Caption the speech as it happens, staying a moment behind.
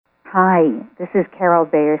Hi, this is Carol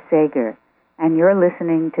Bayer Sager, and you're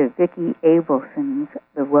listening to Vicki Abelson's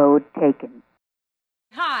The Road Taken.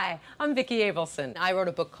 Hi, I'm Vicki Abelson. I wrote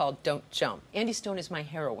a book called Don't Jump. Andy Stone is my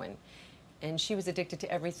heroine, and she was addicted to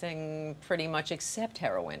everything pretty much except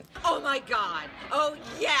heroin. Oh my God, oh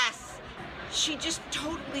yes! She just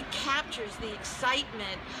totally captures the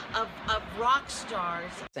excitement of rock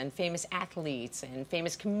stars. And famous athletes and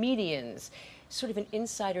famous comedians. Sort of an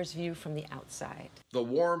insider's view from the outside. The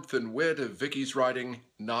warmth and wit of Vicki's writing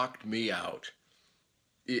knocked me out.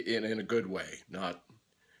 In a good way, not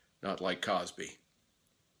like Cosby.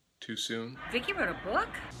 Too soon? Vicki wrote a book?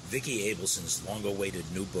 Vicki Abelson's long-awaited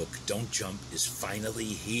new book, Don't Jump, is finally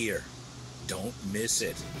here. Don't miss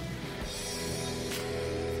it.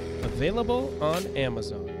 Available on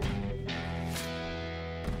Amazon.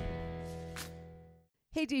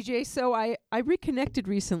 Hey, DJ, so I reconnected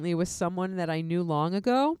recently with someone that I knew long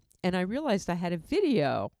ago, and I realized I had a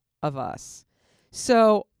video of us.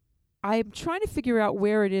 So I'm trying to figure out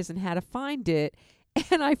where it is and how to find it,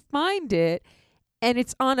 and I find it, and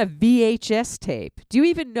it's on a VHS tape. Do you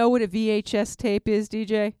even know what a VHS tape is,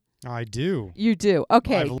 DJ? I do. You do?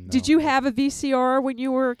 Okay. Did you have a VCR when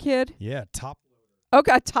you were a kid? Yeah, top.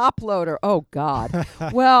 Okay, top loader. Oh, God.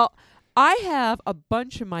 Well, I have a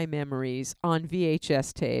bunch of my memories on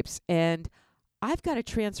VHS tapes, and I've got to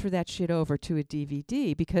transfer that shit over to a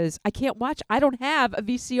DVD because I can't watch. I don't have a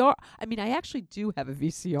VCR. I mean, I actually do have a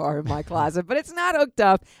VCR in my closet, but it's not hooked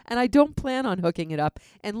up, and I don't plan on hooking it up.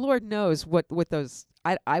 And Lord knows what those.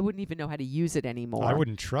 I wouldn't even know how to use it anymore. I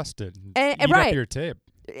wouldn't trust it. And eat right. up your tape.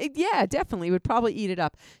 Yeah, definitely. Would probably eat it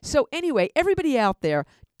up. So anyway, everybody out there,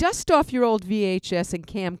 dust off your old VHS and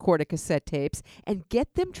camcorder cassette tapes and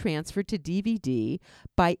get them transferred to DVD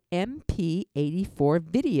by MP84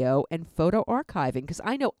 Video and Photo Archiving, because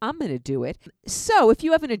I know I'm going to do it. So if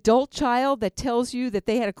you have an adult child that tells you that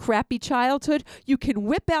they had a crappy childhood, you can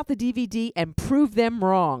whip out the DVD and prove them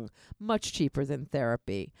wrong. Much cheaper than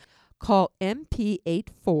therapy. Call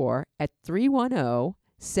MP84 at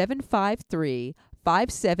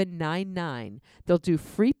 310-753-5799. They'll do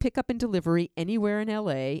free pickup and delivery anywhere in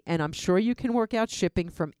LA, and I'm sure you can work out shipping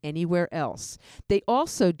from anywhere else. They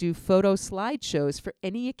also do photo slideshows for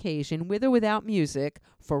any occasion, with or without music,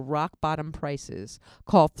 for rock bottom prices.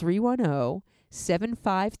 Call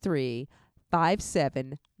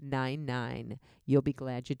 310-753-5799. You'll be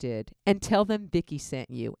glad you did. And tell them Vicki sent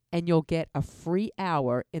you, and you'll get a free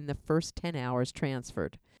hour in the first 10 hours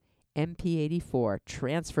transferred. MP84,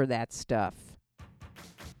 transfer that stuff.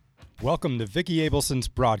 Welcome to Vicki Abelson's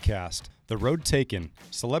broadcast, The Road Taken,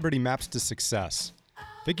 Celebrity Maps to Success.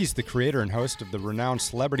 Vicki's the creator and host of the renowned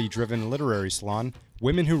celebrity-driven literary salon,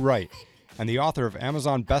 Women Who Write, and the author of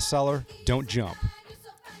Amazon bestseller, Don't Jump.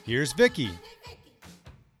 Here's Vicki.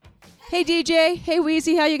 Hey, DJ. Hey,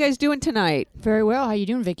 Wheezy. How you guys doing tonight? Very well. How you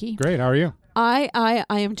doing, Vicki? Great. How are you? I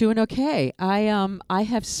am doing okay. I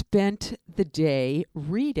have spent the day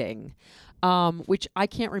reading, which I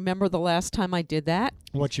can't remember the last time I did that.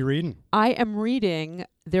 What you reading? I am reading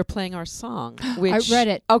They're Playing Our Song. Which, I read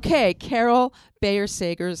it. Okay, Carol Bayer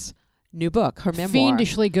Sager's new book, her memoir.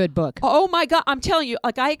 Fiendishly good book. Oh my God! I'm telling you,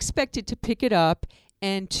 like I expected to pick it up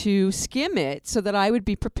and to skim it so that I would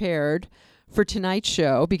be prepared for tonight's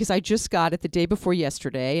show, because I just got it the day before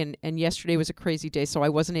yesterday, and yesterday was a crazy day, so I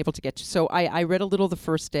wasn't able to get to. So I read a little the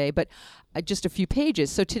first day, but just a few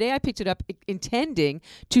pages. So today I picked it up intending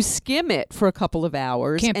to skim it for a couple of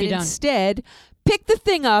hours, Can't be and done. Instead pick the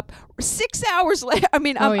thing up 6 hours later. I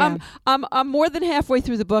mean, I'm more than halfway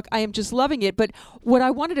through the book. I am just loving it. But what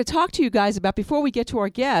I wanted to talk to you guys about before we get to our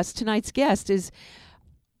guest, tonight's guest, is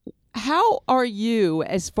how are you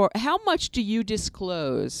how much do you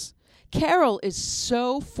disclose? Carol is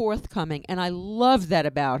so forthcoming, and I love that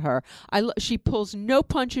about her. She pulls no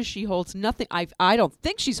punches. She holds nothing. I don't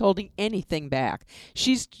think she's holding anything back.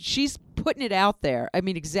 She's putting it out there. I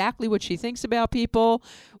mean, exactly what she thinks about people,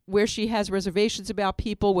 where she has reservations about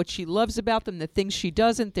people, what she loves about them, the things she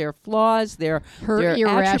doesn't, their flaws, their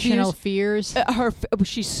irrational fears.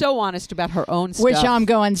 She's so honest about her own stuff. Which I'm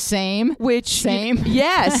going same. Same.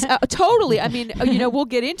 Yes, totally. I mean, we'll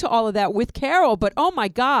get into all of that with Carol, but oh my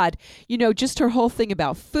God, just her whole thing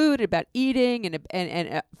about food, about eating,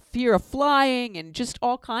 and fear of flying, and just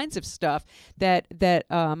all kinds of stuff that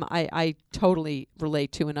I totally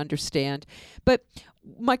relate to and understand. But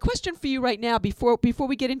my question for you right now, before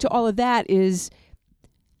we get into all of that, is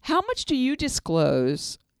how much do you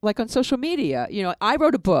disclose, like on social media? I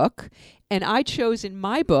wrote a book, and I chose in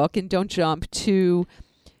my book, and Don't Jump, to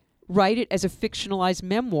write it as a fictionalized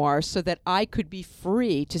memoir so that I could be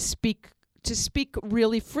free to speak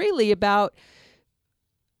really freely about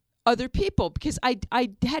other people, because I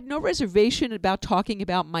had no reservation about talking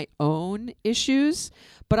about my own issues,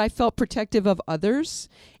 but I felt protective of others.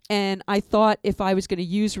 And I thought if I was going to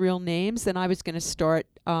use real names, then I was going to start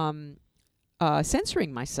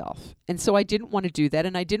censoring myself. And so I didn't want to do that,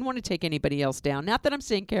 and I didn't want to take anybody else down. Not that I'm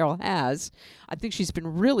saying Carol has. I think she's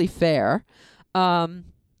been really fair.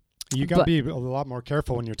 You got to be a lot more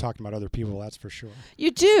careful when you're talking about other people, that's for sure. You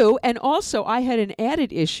do. And also, I had an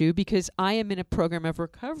added issue because I am in a program of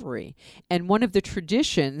recovery. And one of the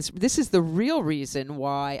traditions, this is the real reason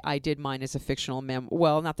why I did mine as a fictional memoir.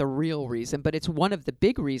 Well, not the real reason, but it's one of the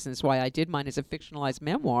big reasons why I did mine as a fictionalized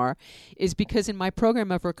memoir, is because in my program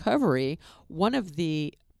of recovery, one of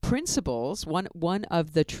the principles, one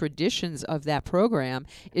of the traditions of that program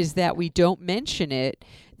is that we don't mention it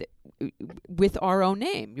with our own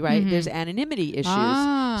name, right? There's anonymity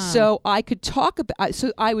issues. So I could talk about,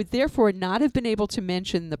 so I would therefore not have been able to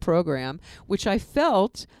mention the program, which I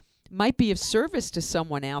felt might be of service to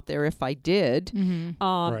someone out there if I did.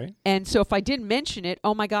 Right. And so if I didn't mention it,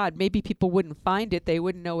 oh my God, maybe people wouldn't find it. They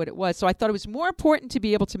wouldn't know what it was. So I thought it was more important to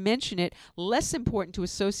be able to mention it, less important to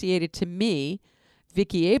associate it to me,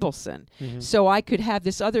 Vicki Abelson. So I could have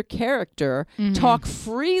this other character talk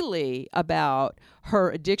freely about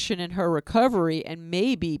her addiction and her recovery and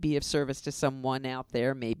maybe be of service to someone out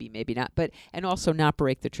there, maybe not, but and also not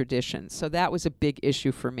break the tradition. So that was a big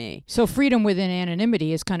issue for me. So freedom within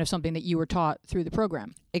anonymity is kind of something that you were taught through the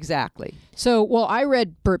program. Exactly. So, well, I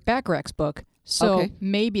read Burt Bacharach's book, so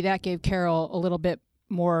maybe that gave Carol a little bit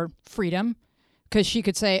more freedom because she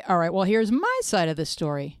could say, all right, well, here's my side of the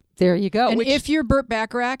story. There you go. And if you're Burt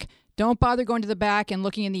Bacharach, don't bother going to the back and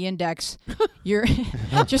looking in the index. You're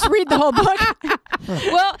just read the whole book.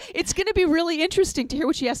 Well, it's going to be really interesting to hear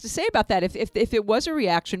what she has to say about that. If it was a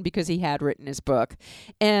reaction because he had written his book,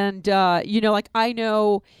 and like I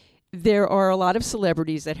know there are a lot of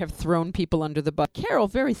celebrities that have thrown people under the bus. Carol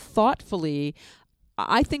very thoughtfully,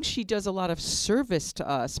 I think she does a lot of service to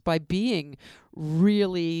us by being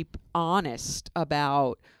really honest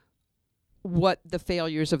about what the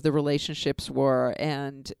failures of the relationships were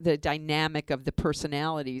and the dynamic of the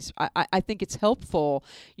personalities. I think it's helpful.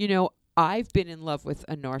 I've been in love with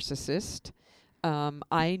a narcissist.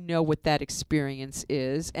 I know what that experience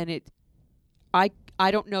is, and I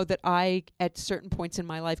don't know that I, at certain points in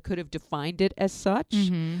my life, could have defined it as such.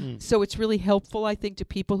 So it's really helpful, I think, to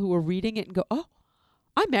people who are reading it and go, oh,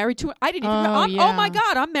 I'm married to I didn't even know. Oh my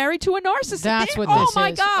God, I'm married to a narcissist. That's what this is. Oh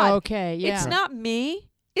my God. Okay, yeah. It's not me.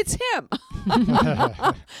 It's him.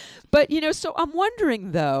 But, so I'm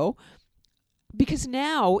wondering, though, because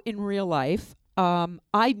now in real life,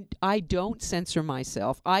 I don't censor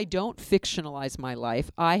myself. I don't fictionalize my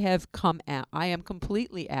life. I have come out. I am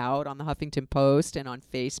completely out on the Huffington Post and on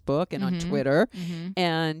Facebook and on Twitter.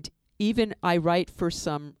 And even I write for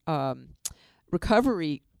some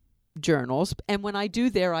recovery journals. And when I do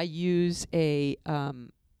there, I use a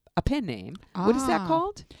pen name. What is that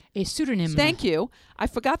called? A pseudonym. Thank you. I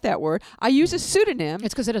forgot that word. I use a pseudonym.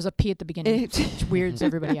 It's because it has a P at the beginning, which weirds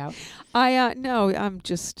everybody out. I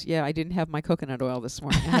didn't have my coconut oil this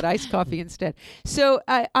morning. I had iced coffee instead. So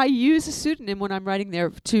I use a pseudonym when I'm writing there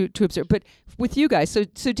to observe. But with you guys, so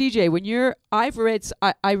DJ, when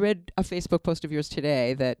I read a Facebook post of yours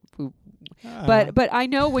today that, but I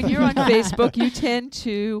know when you're on Facebook, you tend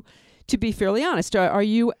to be fairly honest. Are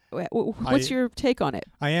you? What's your take on it?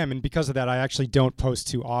 I am, and because of that, I actually don't post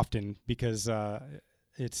too often because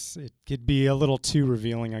it could be a little too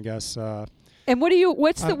revealing, I guess. And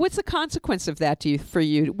what's the consequence of that for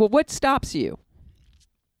you? Well, what stops you?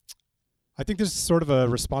 I think there's sort of a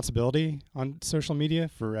responsibility on social media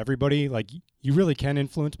for everybody. Like you really can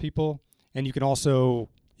influence people, and you can also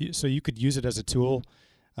you could use it as a tool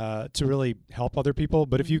to really help other people.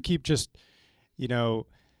 But if you keep just,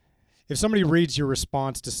 if somebody reads your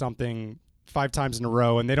response to something 5 times in a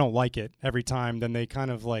row and they don't like it every time, then they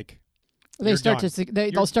kind of like they'll start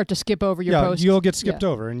to skip over your posts. You'll get skipped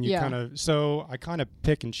over, and you so I kind of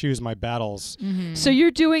pick and choose my battles. So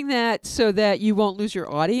you're doing that so that you won't lose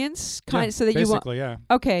your audience, so that you won't. Basically, yeah.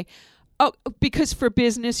 Okay. Oh, because for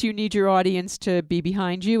business you need your audience to be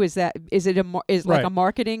behind you. Is it like a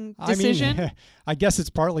marketing decision? I mean, I guess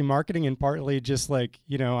it's partly marketing and partly just like,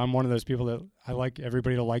 I'm one of those people that I like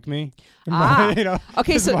everybody to like me.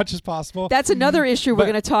 Okay, as much as possible. That's another issue we're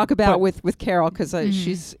going to talk about with Carol because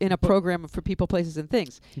she's in a program for people, places, and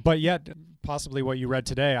things. But yet, possibly what you read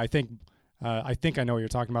today, I think I know what you're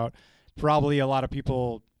talking about. Probably a lot of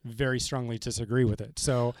people very strongly disagree with it.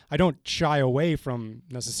 So I don't shy away from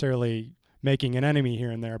necessarily making an enemy here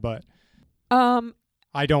and there, but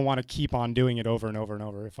I don't want to keep on doing it over and over and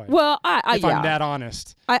over if I'm that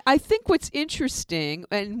honest. I think what's interesting,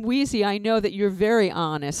 and Wheezy, I know that you're very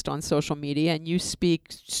honest on social media and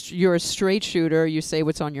you're a straight shooter. You say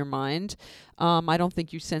what's on your mind. I don't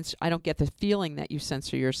get the feeling that you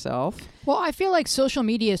censor yourself. Well, I feel like social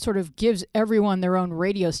media sort of gives everyone their own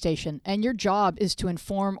radio station, and your job is to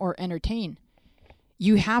inform or entertain.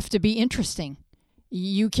 You have to be interesting.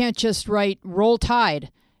 You can't just write Roll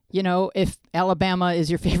Tide. If Alabama is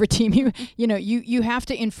your favorite team, you have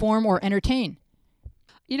to inform or entertain.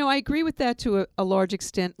 I agree with that to a large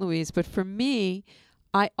extent, Louise. But for me,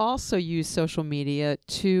 I also use social media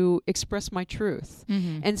to express my truth.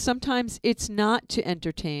 Mm-hmm. And sometimes it's not to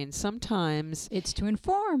entertain. Sometimes it's to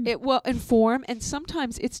inform. Inform, and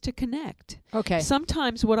sometimes it's to connect. Okay.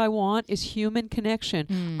 Sometimes what I want is human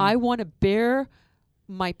connection. I want to bear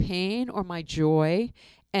my pain or my joy,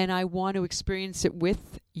 and I want to experience it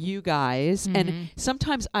with you guys. Mm-hmm. And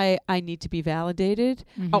sometimes I need to be validated,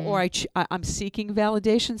 or I'm seeking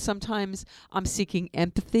validation. Sometimes I'm seeking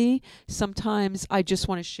empathy. Sometimes I just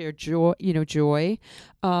want to share joy.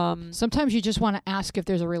 Sometimes you just want to ask if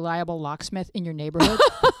there's a reliable locksmith in your neighborhood.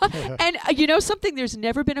 And something, there's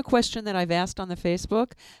never been a question that I've asked on the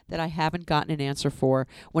Facebook that I haven't gotten an answer for.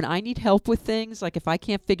 When I need help with things, like if I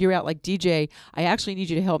can't figure out, like DJ, I actually need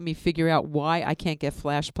you to help me figure out why I can't get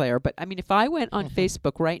Flash Player. But I mean, if I went on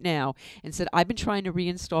Facebook right now and said, I've been trying to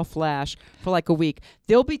reinstall Flash for like a week,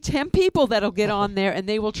 there'll be 10 people that'll get on there and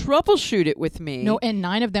they will troubleshoot it with me. No, and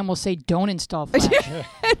 9 of them will say, don't install Flash.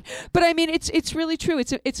 But I mean, it's really true.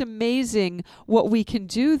 It's amazing what we can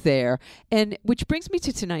do there. And which brings me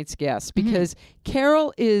to tonight's guest, because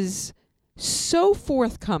Carol is so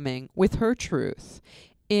forthcoming with her truth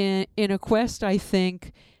in a quest, I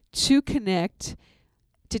think, to connect,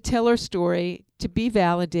 to tell her story, to be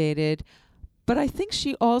validated. But I think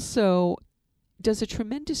she also does a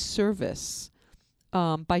tremendous service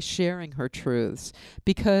by sharing her truths,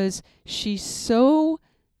 because she's so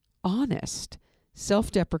honest,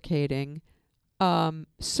 self-deprecating,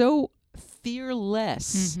 so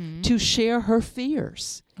fearless to share her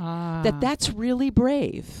fears. That's really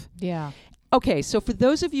brave. Yeah. Okay, so for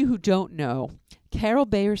those of you who don't know, Carol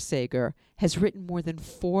Bayer Sager has written more than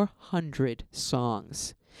 400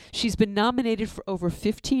 songs. She's been nominated for over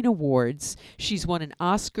 15 awards. She's won an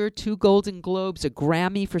Oscar, 2 Golden Globes, a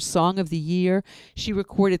Grammy for Song of the Year. She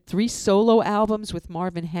recorded 3 solo albums with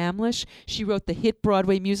Marvin Hamlish. She wrote the hit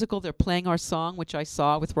Broadway musical, They're Playing Our Song, which I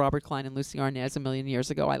saw with Robert Klein and Lucy Arnaz a million years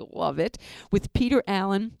ago. I love it. With Peter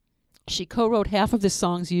Allen, she co-wrote half of the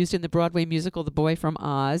songs used in the Broadway musical The Boy from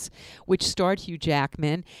Oz, which starred Hugh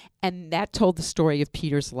Jackman, and that told the story of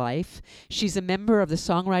Peter's life. She's a member of the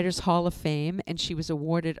Songwriters Hall of Fame, and she was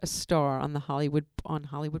awarded a star on Hollywood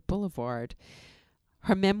Boulevard.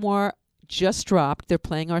 Her memoir just dropped, They're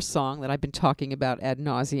Playing Our Song, that I've been talking about ad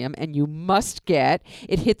nauseum, and you must get.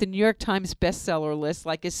 It hit the New York Times bestseller list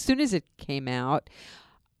like as soon as it came out.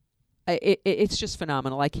 It's just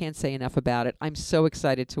phenomenal. I can't say enough about it. I'm so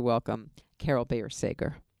excited to welcome Carol Bayer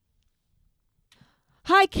Sager.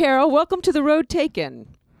 Hi, Carol. Welcome to The Road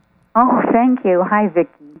Taken. Oh, thank you. Hi,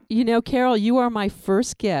 Vicki. Carol, you are my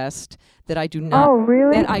first guest that I do not. Oh,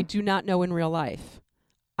 really? That I do not know in real life.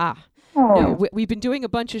 Oh. No, we've been doing a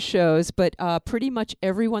bunch of shows, but pretty much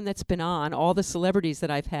everyone that's been on, all the celebrities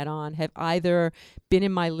that I've had on, have either been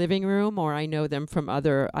in my living room or I know them from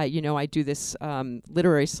other. I do this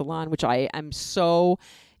literary salon, which I am so.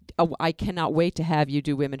 I cannot wait to have you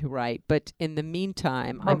do Women Who Write. But in the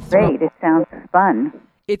meantime, I'm great. It sounds fun.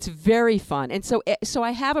 It's very fun, and so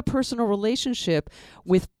I have a personal relationship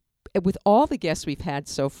with all the guests we've had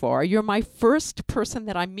so far. You're my first person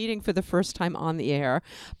that I'm meeting for the first time on the air,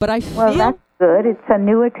 but I feel... Well, that's good. It's a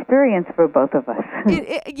new experience for both of us.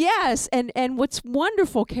 Yes, and what's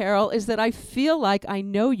wonderful, Carol, is that I feel like I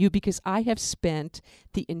know you because I have spent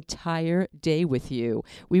the entire day with you.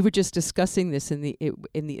 We were just discussing this in the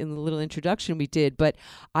little introduction we did, but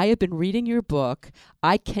I have been reading your book.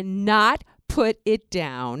 I cannot put it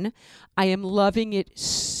down. I am loving it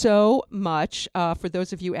so much. For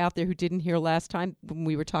those of you out there who didn't hear last time when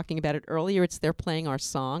we were talking about it earlier, it's They're Playing Our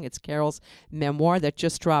Song. It's Carol's memoir that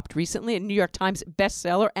just dropped recently. A New York Times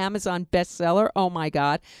bestseller, Amazon bestseller. Oh my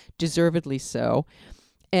God, deservedly so.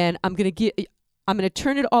 And I'm going to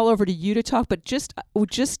turn it all over to you to talk. But just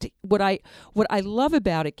what I love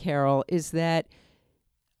about it, Carol, is that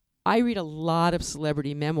I read a lot of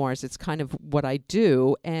celebrity memoirs. It's kind of what I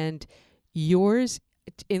do, and yours,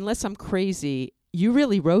 unless I'm crazy, you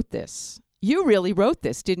really wrote this. You really wrote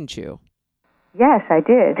this, didn't you? Yes, I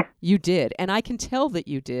did. You did. And I can tell that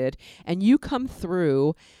you did. And you come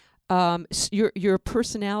through your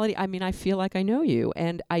personality. I mean, I feel like I know you,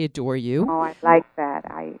 and I adore you. Oh, I like that.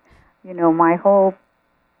 My whole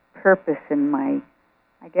purpose in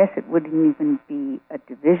I guess it wouldn't even be a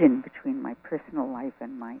division between my personal life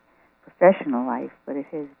and my professional life, but it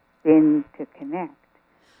has been to connect,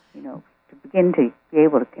 to begin to be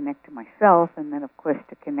able to connect to myself, and then, of course,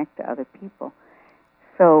 to connect to other people.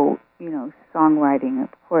 So, songwriting, of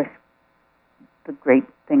course, the great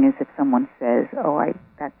thing is if someone says,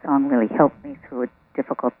 that song really helped me through a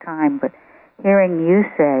difficult time, but hearing you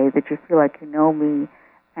say that you feel like you know me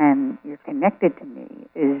and you're connected to me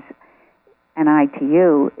and I to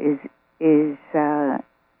you is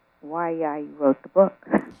why I wrote the book.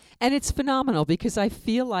 And it's phenomenal because I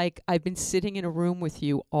feel like I've been sitting in a room with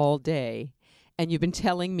you all day, and you've been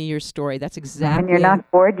telling me your story. That's exactly. And you're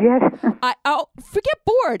not bored yet? Forget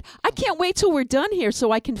bored. I can't wait till we're done here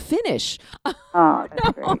so I can finish. Oh,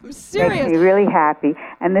 that's great. I'm serious. Makes me really happy.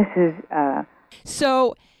 And this is.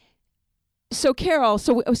 So Carol.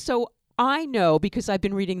 So I know because I've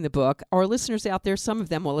been reading the book. Our listeners out there, some of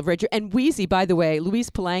them will have read your. And Wheezy, by the way,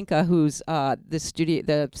 Louise Palanca, who's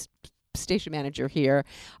the station manager here,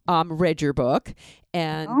 read your book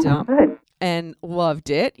and and loved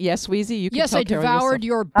it. Yes, Wheezy, you can Yes, tell I Carol devoured yourself.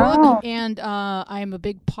 your book, and I am a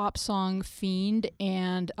big pop song fiend,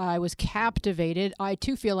 and I was captivated. I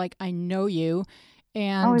too feel like I know you.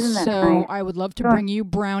 And so nice? I would love to bring you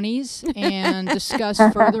brownies and discuss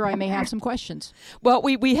further. I may have some questions. Well,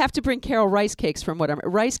 we have to bring Carol rice cakes from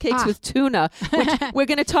rice cakes with tuna, which we're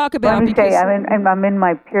going to talk about. Let me say, I'm in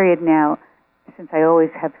my period now, since I always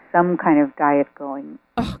have some kind of diet going.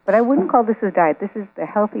 But I wouldn't call this a diet. This is the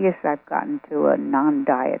healthiest I've gotten to a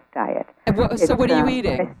non-diet diet. So what are you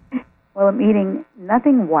eating? Well, I'm eating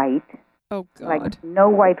nothing white. Oh, God. Like no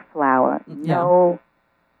white flour. No.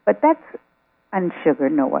 But that's unsugar,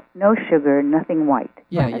 no sugar, nothing white.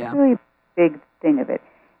 That's really a big thing of it.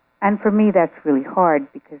 And for me, that's really hard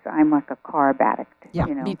because I'm like a carb addict. Yeah,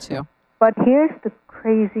 me too. But here's the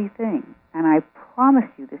crazy thing, and I promise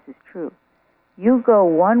you this is true. You go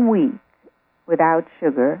 1 week without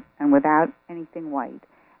sugar and without anything white,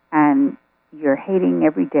 and you're hating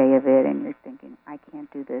every day of it, and you're thinking, I can't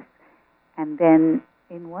do this. And then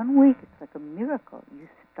in 1 week, it's like a miracle. You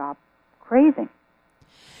stop craving.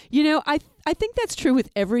 I think that's true with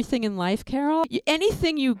everything in life, Carol.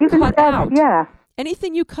 Anything you cut out. Yeah.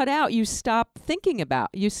 Anything you cut out, you stop thinking about.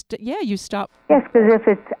 You stop. Yes, because if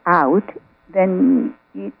it's out, then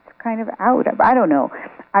it's kind of out. I don't know.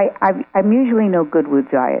 I'm usually no good with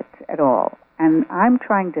diets at all. And I'm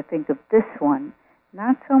trying to think of this one,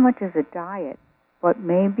 not so much as a diet, but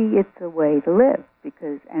maybe it's a way to live.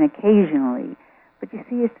 And occasionally, but you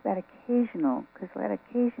see, it's that occasional, because that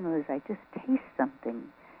occasional is I just taste something,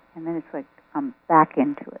 and then it's like I'm back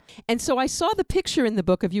into it. And so I saw the picture in the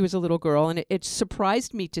book of you as a little girl, and it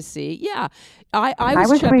surprised me to see. Yeah, I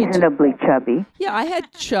was reasonably chubby. Yeah, I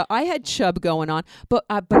had chub going on, but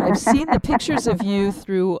I've seen the pictures of you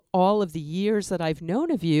through all of the years that I've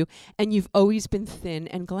known of you, and you've always been thin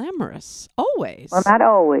and glamorous, always. Well, not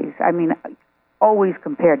always. I mean, always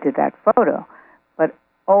compared to that photo, but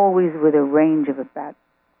always with a range of about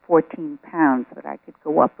 14 pounds that I could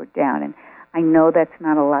go up or down. And I know that's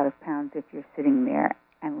not a lot of pounds if you're sitting there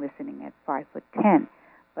and listening at 5'10",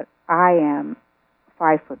 but I am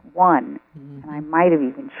 5'1", and I might have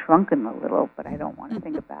even shrunken a little, but I don't want to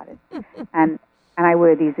think about it. And I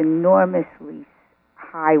wear these enormously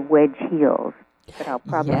high wedge heels that I'll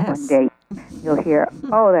probably one day you'll hear,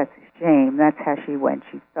 oh, that's a shame. That's how she went.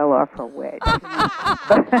 She fell off her wedge.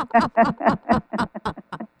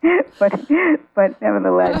 But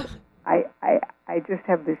nevertheless, I just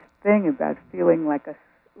have this thing about feeling like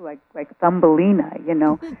Thumbelina,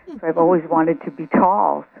 So I've always wanted to be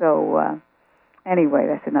tall. So anyway,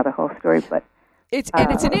 that's another whole story. But it's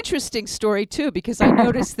an interesting story too, because I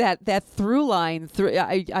noticed that through line.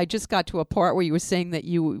 I just got to a part where you were saying that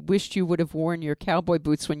you wished you would have worn your cowboy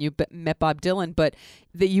boots when you met Bob Dylan, but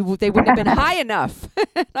that they wouldn't have been high enough.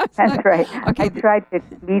 That's right. Okay. I tried to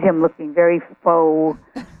meet him looking very faux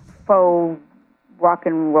rock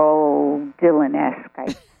and roll Dylan-esque.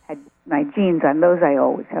 I had my jeans on; those I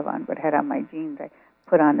always have on, but had on my jeans. I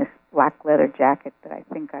put on this black leather jacket that I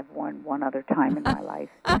think I've worn one other time in my life,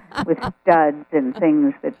 with studs and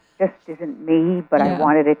things that just isn't me, but I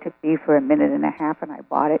wanted it to be for a minute and a half, and I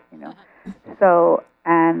bought it, So,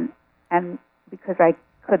 and because I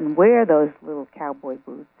couldn't wear those little cowboy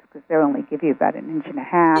boots, because they only give you about 1.5 inches,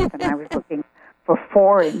 and I was looking for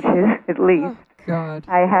 4 inches at least. Oh, God.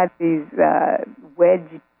 I had these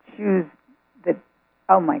wedge shoes that,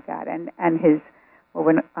 oh my God, and his, well,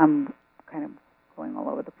 when I'm kind of going all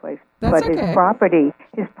over the place. That's but okay. his property,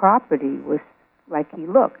 his property was like he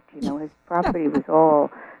looked. You know, his property was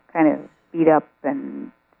all kind of beat up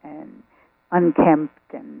and unkempt,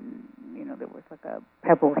 and you know, there was like a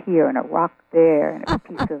pebble here and a rock there and a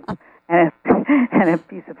piece of and a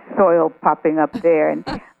piece of soil popping up there, and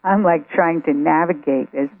I'm like trying to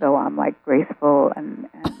navigate as though I'm like graceful and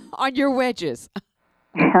on your wedges.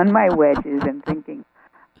 On my wedges, and thinking,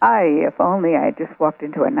 if only I had just walked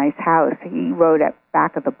into a nice house. He rode at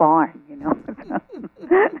back of the barn, you know.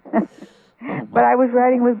 But I was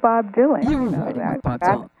riding with Bob Dylan. You were riding with Bob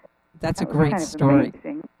Dylan. That's a great kind of story.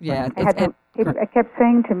 Amazing. Yeah, I kept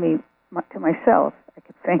saying to myself, I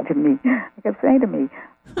kept saying to me,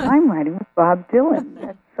 I'm riding with Bob Dylan.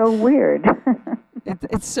 That's so weird.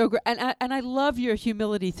 It's so great, and I love your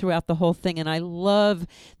humility throughout the whole thing, and I love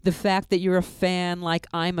the fact that you're a fan, like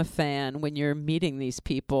I'm a fan, when you're meeting these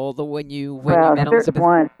people. When you met Elizabeth. Certain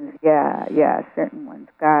ones, yeah, certain ones.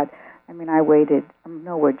 God, I mean, I waited. I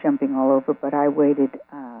know we're jumping all over, but I waited,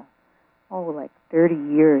 like 30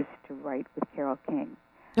 years to write with Carole King,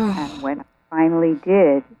 and when I finally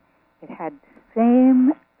did, it had the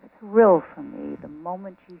same thrill for me the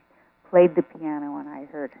moment she played the piano and I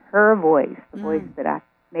heard her voice, the voice that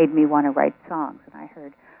made me want to write songs, and I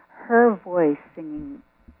heard her voice singing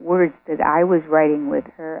words that I was writing with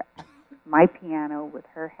her at my piano with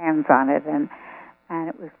her hands on it, and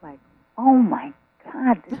it was like, oh my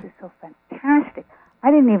God, this is so fantastic.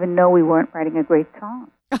 I didn't even know we weren't writing a great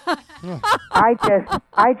song. I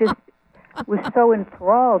just was so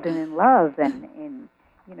enthralled and in love and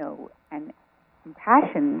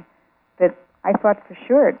impassioned that I thought for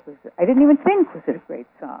sure it was. I didn't even think was it a great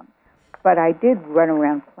song, but I did run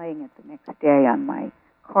around playing it the next day on my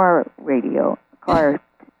car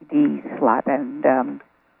CD slot, and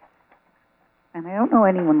I don't know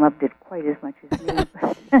anyone loved it quite as much as me.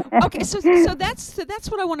 Okay, so that's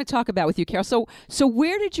what I want to talk about with you, Carole. So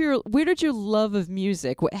where did your love of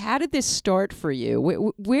music? How did this start for you?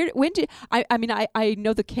 When did I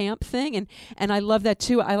know the camp thing, and I love that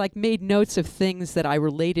too. I made notes of things that I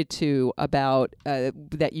related to about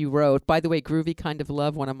that you wrote. By the way, "Groovy Kind of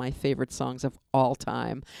Love," one of my favorite songs of all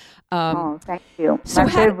time. Thank you. So my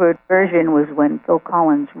favorite version was when Phil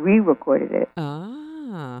Collins re-recorded it.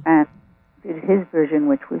 And did his version,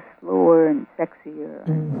 which was slower and sexier.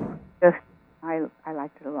 And I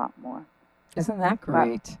liked it a lot more. Isn't that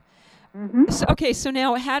great? So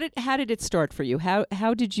now how did it start for you?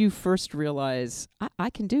 How did you first realize I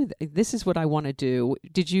can do this? This is what I want to do?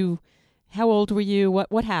 How old were you?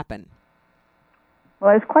 What happened? Well,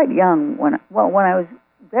 I was quite young when I was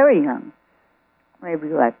very young, maybe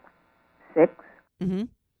like 6. I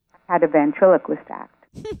had a ventriloquist act,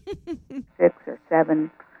 6 or 7.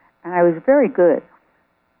 And I was very good.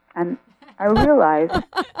 And I realized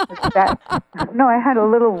that, I had a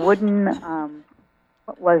little wooden,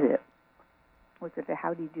 what was it? Was it a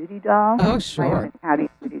Howdy Doody doll? Oh, sure. Howdy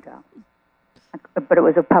Doody doll. But it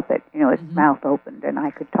was a puppet, his mouth opened, and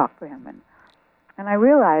I could talk to him. And I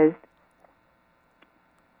realized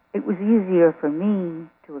it was easier for me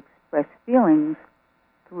to express feelings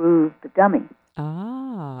through the dummy.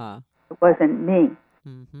 It wasn't me.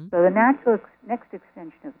 So the next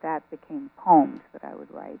extension of that became poems that I would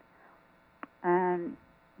write. And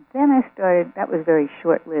then I started, that was very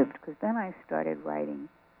short-lived, because then I started writing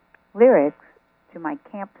lyrics to my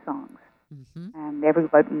camp songs. And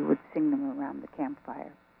everybody would sing them around the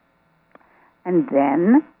campfire. And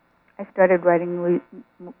then I started writing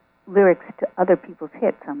lyrics to other people's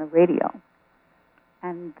hits on the radio.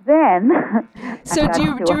 And then, so do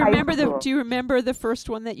you remember the first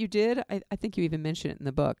one that you did? I think you even mentioned it in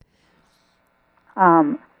the book.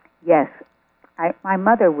 Yes, my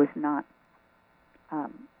mother was not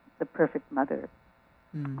the perfect mother.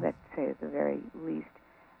 Let's say at the very least,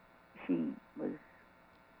 she was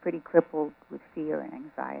pretty crippled with fear and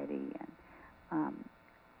anxiety,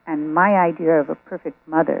 and my idea of a perfect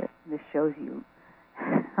mother. This shows you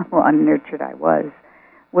how unnurtured I was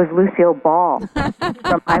Lucille Ball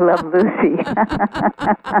from I Love Lucy.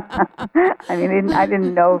 I mean, I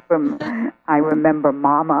didn't know from I Remember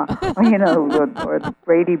Mama, or the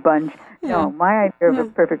Brady Bunch. No, my idea of a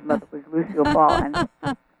perfect mother was Lucille Ball,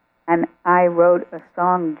 and I wrote a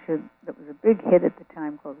song that was a big hit at the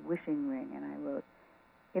time called "Wishing Ring," and I wrote,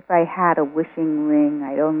 "If I had a wishing ring,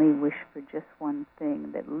 I'd only wish for just one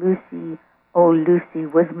thing, that Lucy, oh Lucy,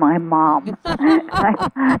 was my mom."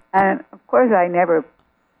 And of course, I never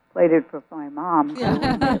played it for my mom, so it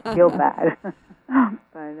made her feel bad.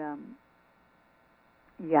 But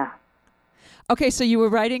yeah. Okay, so you were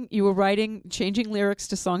writing, changing lyrics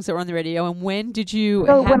to songs that were on the radio, and when did you?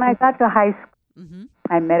 So when I got to high school,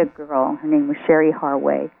 I met a girl. Her name was Sherry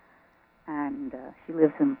Harway, and she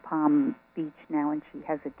lives in Palm Beach now, and she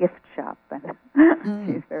has a gift shop, and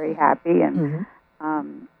she's very happy. And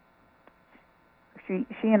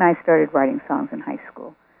she and I started writing songs in high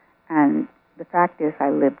school, and the fact is, I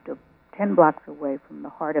lived 10 blocks away from the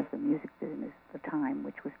heart of the music business at the time,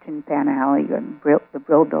 which was Tin Pan Alley and the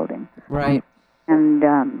Brill Building. Right. And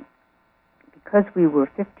because we were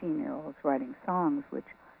 15-year-olds writing songs, which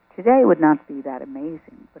today would not be that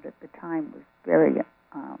amazing, but at the time was very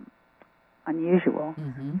unusual.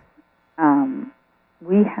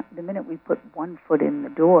 The minute we put one foot in the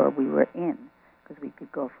door, we were in, because we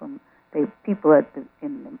could go from people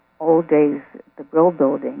in the old days, the Brill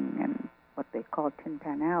Building and what they called Tin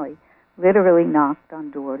Pan Alley, literally knocked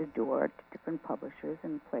on door to door to different publishers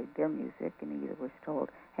and played their music, and either was told,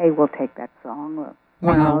 "Hey, we'll take that song," or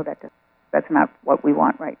 "No, that's not what we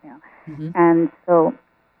want right now." And so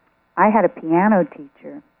I had a piano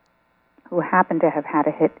teacher who happened to have had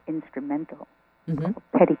a hit instrumental, called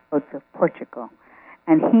Petticoats of Portugal.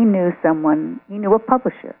 And he knew a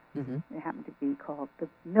publisher. It happened to be called the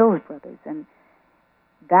Mills Brothers. And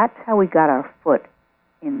that's how we got our foot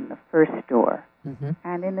in the first door.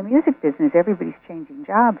 And in the music business, everybody's changing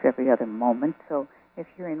jobs every other moment. So if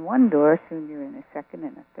you're in one door, soon you're in a second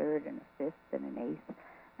and a third and a fifth and an eighth.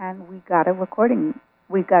 And we got a recording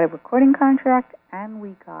contract, and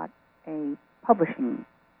we got a publishing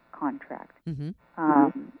contract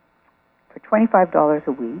for $25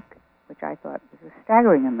 a week, which I thought was a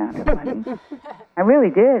staggering amount of money. I really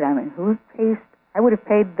did. I mean, I would have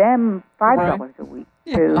paid them $5 a week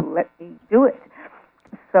to let me do it.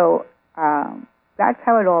 So that's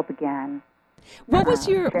how it all began.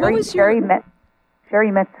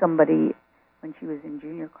 Sherry met somebody when she was in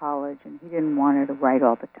junior college, and he didn't want her to write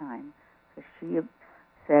all the time. So she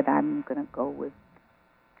said, "I'm going to go with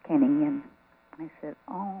Kenny." And I said,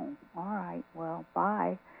 "Oh, all right, well,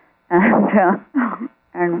 bye."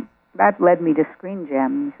 And that led me to Screen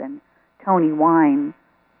Gems and Tony Wine,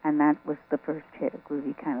 and that was the first hit of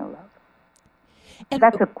Groovy Kind of Love. And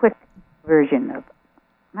that's a quick version of,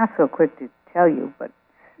 not so quick to tell you, but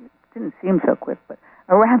it didn't seem so quick, but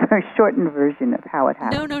a rather shortened version of how it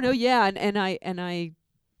happened. No, yeah, and I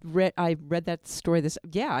read that story.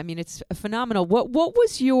 I mean, it's phenomenal. What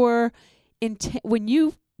was your intent when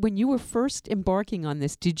you were first embarking on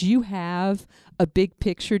this? Did you have a big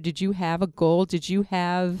picture? Did you have a goal?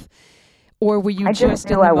 Or were you just I just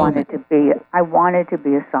knew I wanted to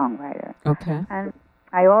be a songwriter. Okay. And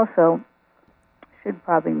I also should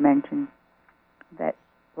probably mention that,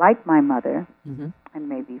 like my mother, and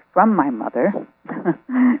maybe from my mother,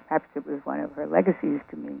 perhaps it was one of her legacies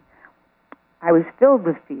to me, I was filled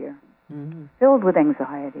with fear, filled with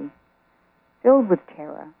anxiety, filled with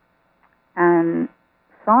terror. And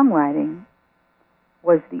songwriting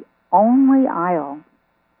was the only aisle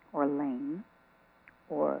or lane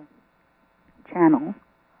or channel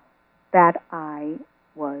that I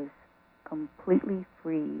was completely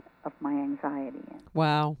free of my anxiety in.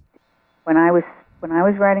 Wow. When I was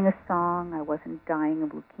writing a song, I wasn't dying of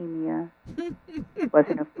leukemia.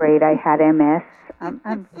 Wasn't afraid I had MS.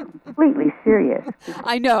 I'm completely serious.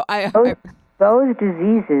 I know. Those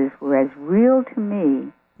diseases were as real to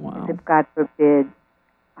me as if, God forbid,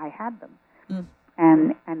 I had them.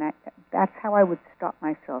 And that's how I would stop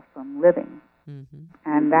myself from living.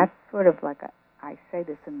 And that's sort of like I say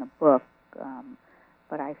this in the book,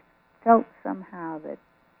 but I felt somehow that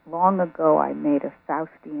long ago I made a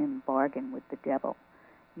Faustian bargain with the devil.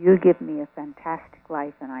 You give me a fantastic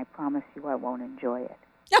life, and I promise you I won't enjoy it.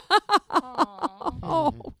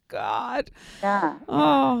 Oh, God. Yeah.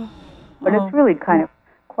 Oh. But it's really kind of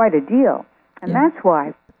quite a deal. And that's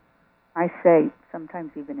why I say,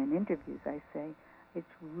 sometimes even in interviews, I say,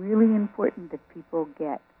 it's really important that people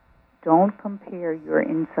don't compare your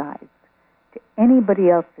insides to anybody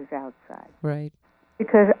else's outside. Right.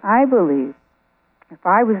 Because I believe if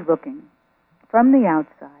I was looking from the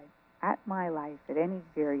outside at my life at any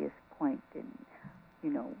various point in,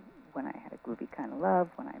 when I had a Groovy Kind of Love,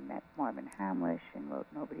 when I met Marvin Hamlish and wrote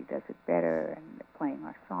Nobody Does It Better and playing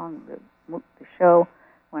our song, the show,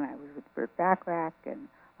 when I was with Burt Bacharach and,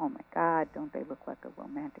 oh my God, don't they look like a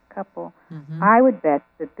romantic couple? I would bet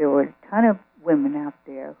that there were a ton of women out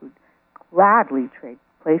there who'd gladly trade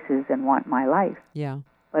places and want my life. Yeah.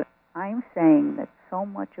 But I'm saying that so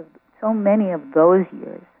many of those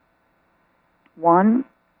years, one,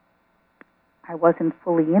 I wasn't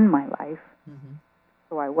fully in my life,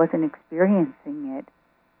 so I wasn't experiencing it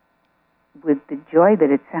with the joy that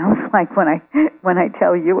it sounds like when I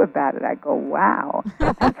tell you about it. I go, wow,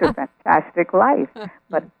 that's a fantastic life.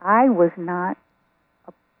 But I was not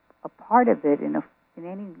a part of it in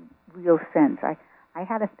any real sense. I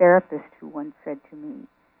had a therapist who once said to me,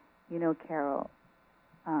 you know, Carol,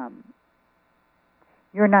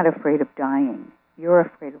 you're not afraid of dying. You're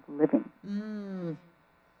afraid of living. Mm.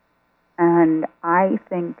 And I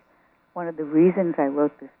think one of the reasons I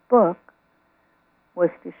wrote this book was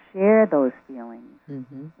to share those feelings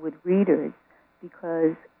with readers,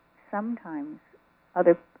 because sometimes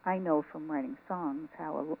I know from writing songs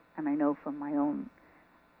and I know from my own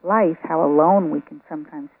life how alone we can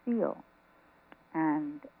sometimes feel.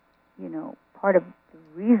 And, you know, part of the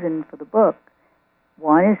reason for the book,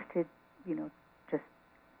 one is to, you know, just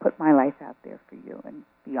put my life out there for you and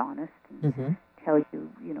be honest and tell you,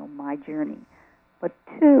 you know, my journey. But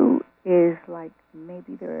two is like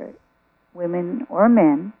maybe there are women or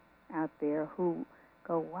men out there who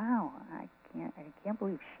go, wow, I can't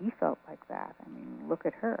believe she felt like that. I mean, look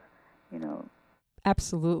at her, you know.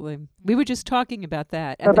 Absolutely. We were just talking about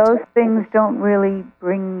that. So those things don't really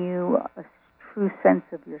bring you a true sense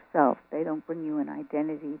of yourself. They don't bring you an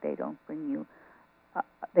identity. They don't bring you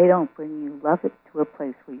love it to a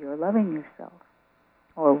place where you're loving yourself,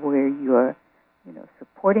 or where you're, you know,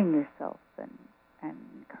 supporting yourself and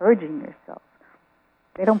encouraging yourself.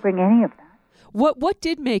 They don't bring any of that. What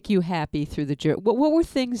did make you happy through the journey? What were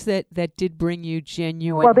things that did bring you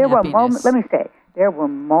genuine Well, there happiness? let me say, there were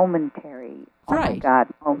momentary, oh my Right. God,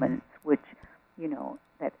 moments, which, you know,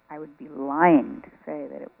 that I would be lying to say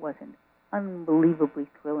that it wasn't unbelievably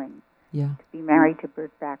thrilling Yeah. to be married to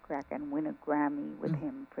Burt Bacharach and win a Grammy with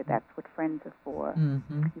him for That's What Friends Are For.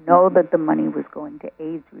 Know that the money was going to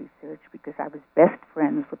AIDS research because I was best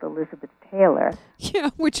friends with Elizabeth Taylor. Yeah,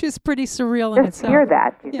 which is pretty surreal in Just itself. hear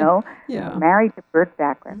that, you know? Yeah. Married to Burt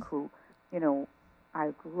Bacharach, who, you know,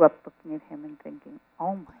 I grew up looking at him and thinking,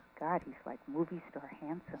 oh my God, he's like movie star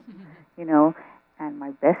handsome, you know? And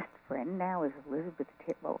my best friend now is Elizabeth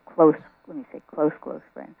Taylor, well, close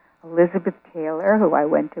friend. Elizabeth Taylor, who I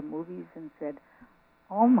went to movies and said,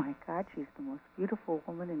 oh my God, she's the most beautiful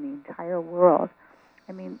woman in the entire world.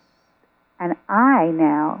 I mean, and I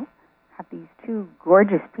now have these two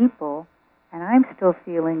gorgeous people, and I'm still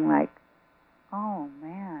feeling like, oh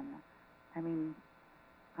man, I mean,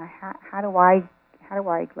 how do I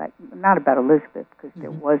like, not about Elizabeth, because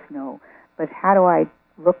there was no, but how do I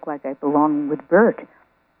look like I belong with Bert?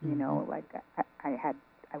 You know, like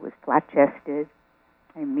I was flat-chested.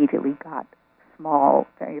 I immediately got small,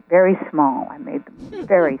 very, very small. I made them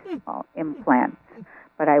very small implants,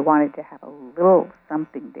 but I wanted to have a little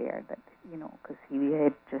something there that, you know, because he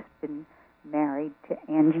had just been married to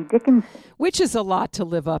Angie Dickinson. Which is a lot to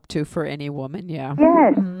live up to for any woman, yeah.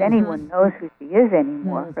 Yes, anyone knows who she is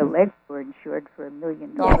anymore. Her legs were insured for $1 million,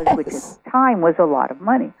 which at the time was a lot of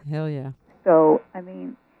money. Hell yeah. So, I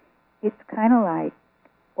mean, it's kind of like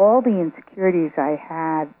all the insecurities I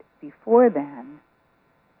had before then,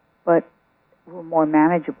 but were more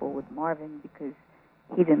manageable with Marvin because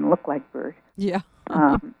he didn't look like Bert. Yeah.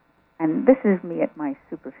 And this is me at my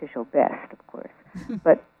superficial best, of course.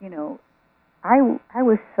 But, you know, I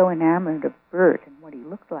was so enamored of Bert and what he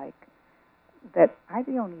looked like that I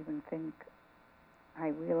don't even think I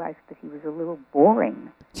realized that he was a little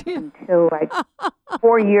boring until like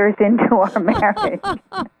 4 years into our marriage.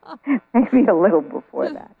 Maybe a little before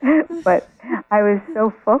that. But I was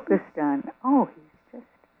so focused on, oh, he's just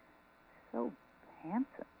so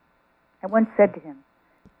handsome. I once said to him,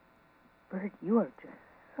 Bert, you are just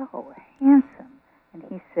so handsome. And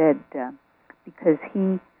he said, because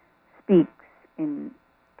he speaks in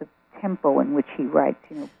the tempo in which he writes,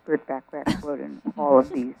 you know, Burt Bacharach wrote in all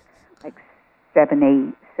of these, like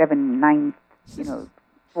 7/8, 7/9, you know,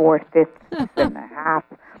 4/5 and a half,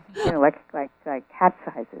 you know, like hat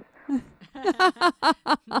sizes.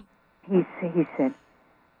 He said,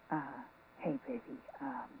 hey baby,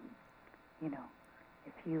 you know,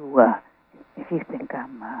 if you think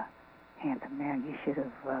I'm handsome now, you should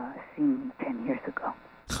have seen me 10 years ago.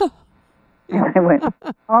 And I went,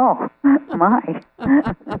 oh my.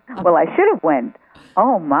 Well, I should have went,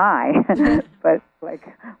 oh my. But like,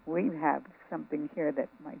 we have something here that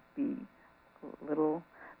might be a little,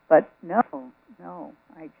 but no,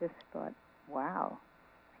 I just thought, wow,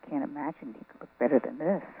 I can't imagine he could look better than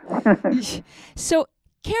this. So,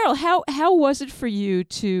 Carol, how was it for you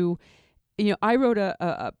to, you know, I wrote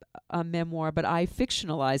a memoir, but I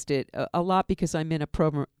fictionalized it a lot because I'm in a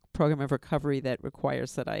program of recovery that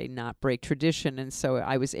requires that I not break tradition, and so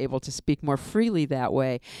I was able to speak more freely that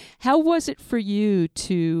way. How was it for you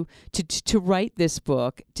to write this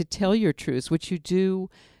book, to tell your truths, which you do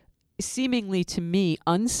seemingly to me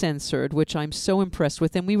uncensored, which I'm so impressed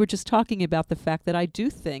with. And we were just talking about the fact that I do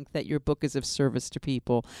think that your book is of service to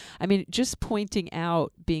people. I mean, just pointing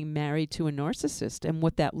out being married to a narcissist and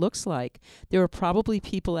what that looks like. There are probably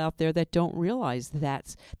people out there that don't realize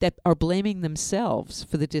that are blaming themselves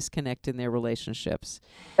for the disconnect in their relationships.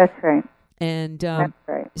 That's right. And that's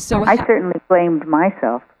right. So I certainly blamed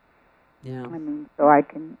myself. Yeah. I mean, so I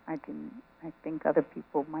think other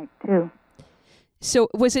people might too. So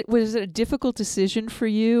was it a difficult decision for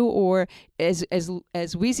you, or as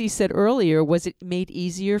Weezy said earlier, was it made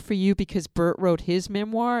easier for you because Bert wrote his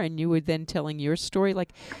memoir and you were then telling your story?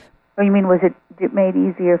 Like, oh, you mean was it made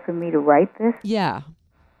easier for me to write this? Yeah.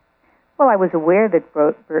 Well, I was aware that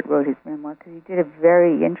Bert wrote his memoir because he did a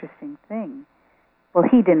very interesting thing. Well,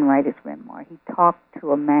 he didn't write his memoir. He talked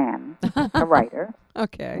to a man, a writer.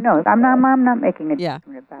 Okay. No, I'm not making a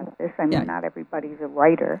judgment about this. I mean, not everybody's a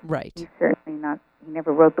writer. Right. He's certainly not. He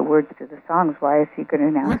never wrote the words to the songs. Why is he going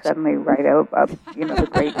to now suddenly write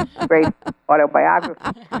the great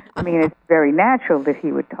autobiography? I mean, it's very natural that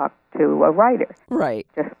he would talk to a writer. Right.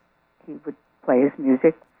 Just he would play his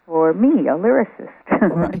music for me, a lyricist.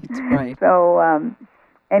 Right. So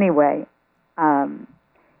anyway.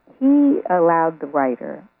 He allowed the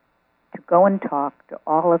writer to go and talk to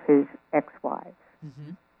all of his ex-wives,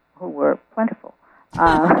 who were plentiful,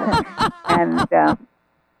 and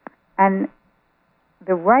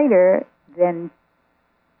the writer then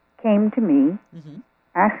came to me,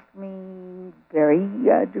 asked me very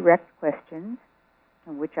direct questions,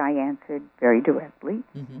 which I answered very directly,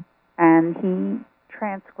 and he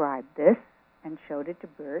transcribed this and showed it to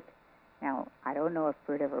Bert. Now, I don't know if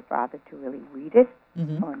Bert ever bothered to really read it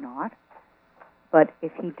or not, but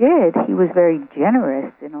if he did, he was very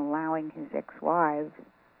generous in allowing his ex-wives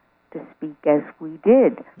to speak as we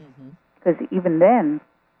did. Because even then,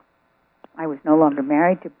 I was no longer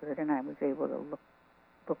married to Bert, and I was able to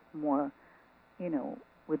look more,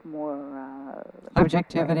 with more...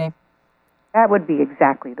 objectivity. That would be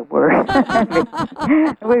exactly the word.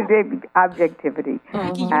 It would be objectivity.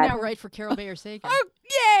 Vicki, you're now right for Carol Bayer Sagan. Oh,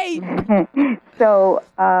 yay! So,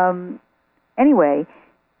 anyway,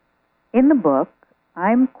 in the book,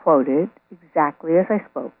 I'm quoted exactly as I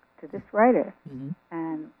spoke to this writer,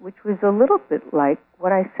 and which was a little bit like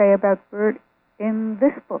what I say about Bert in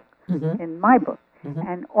this book, in my book.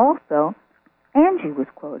 And also, Angie was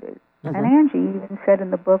quoted. And Angie even said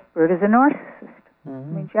in the book, Bert is a narcissist. I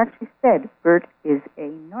mean, she actually said Bert is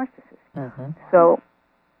a narcissist. So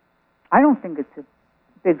I don't think it's a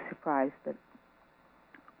big surprise that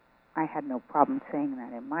I had no problem saying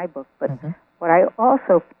that in my book. But what I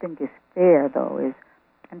also think is fair, though, is,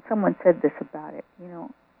 and someone said this about it,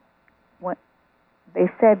 what they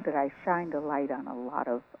said that I shined a light on a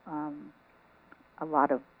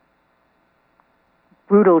lot of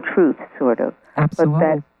brutal truths, sort of.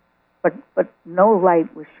 Absolutely. But no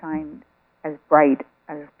light was shined as bright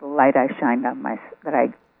as the light I shined on that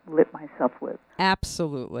I lit myself with.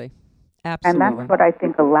 Absolutely. And that's what I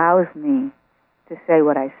think allows me to say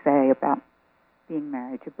what I say about being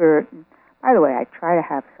married to Bert. And by the way, I try to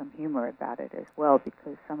have some humor about it as well,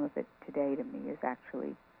 because some of it today to me is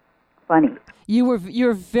actually funny.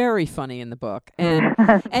 You're very funny in the book, and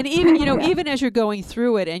and even even as you're going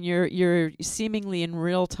through it and you're seemingly in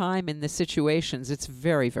real time in the situations, it's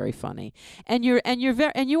very, very funny. And you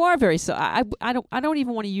are very I don't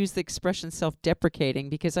even want to use the expression self-deprecating,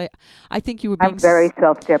 because I think you were being I'm very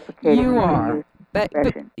self-deprecating. You are, but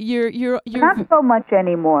you're not so much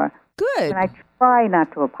anymore. Good. And I try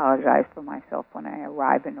not to apologize for myself when I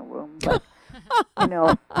arrive in a room, but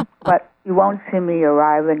but you won't see me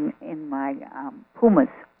arriving in my Pumas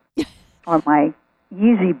or my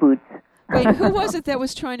Yeezy boots. Wait, who was it that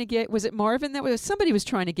was trying to get? Was it Marvin? Somebody was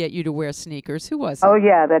trying to get you to wear sneakers. Who was it? Oh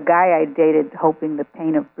yeah, the guy I dated, hoping the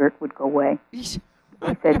pain of Bert would go away. He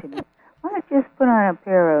said to me, "Why don't you just put on a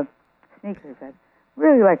pair of sneakers? I'd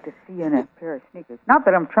really like to see you in a pair of sneakers. Not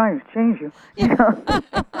that I'm trying to change you."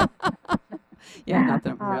 Yeah, not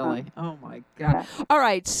that really. Oh my God! All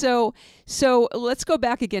right, so let's go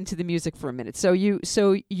back again to the music for a minute. So you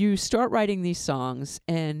start writing these songs,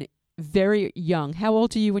 and very young. How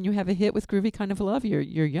old are you when you have a hit with "Groovy Kind of Love"? You're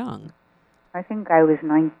young. I think I was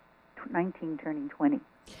 19, turning 20.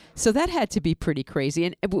 So that had to be pretty crazy.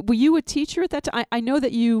 And were you a teacher at that time? I know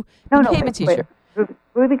that you became a teacher.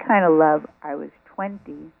 "Groovy Kind of Love," I was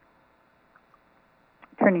 20,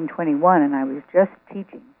 turning 21, and I was just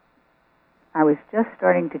teaching. I was just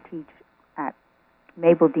starting to teach at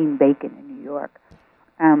Mabel Dean Bacon in New York.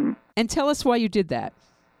 And tell us why you did that.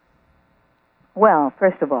 Well,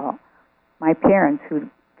 first of all, my parents, who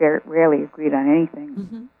very rarely agreed on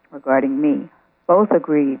anything regarding me, both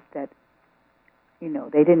agreed that,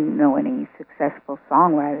 they didn't know any successful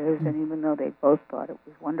songwriters, and even though they both thought it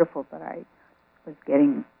was wonderful that I was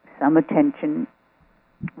getting some attention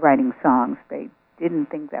writing songs, they didn't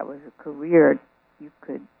think that was a career you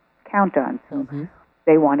could count on. So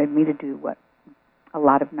they wanted me to do what a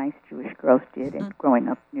lot of nice Jewish girls did growing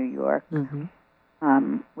up in New York,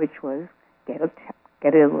 which was get a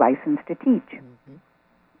license to teach.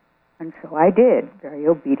 And so I did, very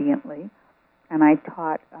obediently, and I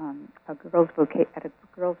taught at a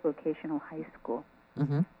girls' vocational high school,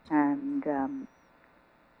 and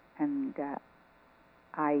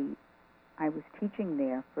I was teaching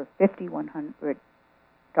there for $5,100.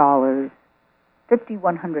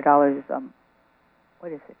 $5,100.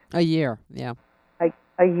 What is it? A year, yeah.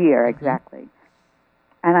 A year, exactly.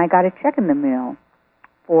 And I got a check in the mail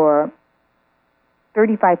for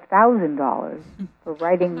 $35,000 for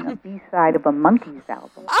writing a B-side of a Monkees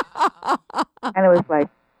album. And it was like,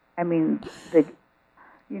 for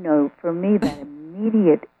me, that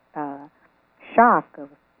immediate shock of,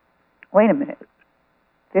 wait a minute,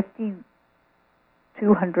 $5,200,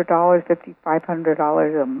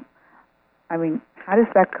 $5,500. How does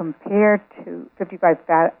that compare to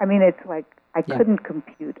 55,000? It's like I couldn't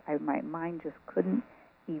compute. My mind just couldn't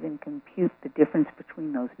even compute the difference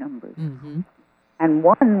between those numbers. And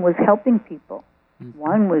one was helping people.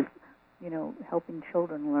 One was, helping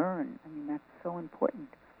children learn. That's so important.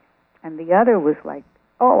 And the other was like,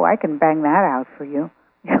 oh, I can bang that out for you.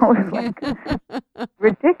 It was like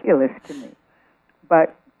ridiculous to me.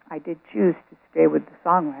 But I did choose to stay with the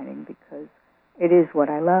songwriting because it is what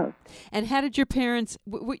I loved. And how did your parents?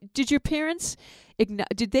 Did your parents?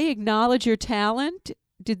 Did they acknowledge your talent?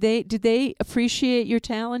 Did they appreciate your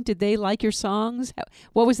talent? Did they like your songs?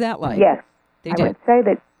 What was that like? Yes, they I did. would say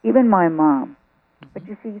that even my mom. But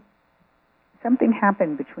you see, something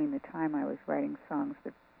happened between the time I was writing songs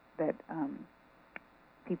that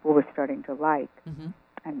people were starting to like,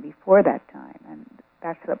 and before that time, and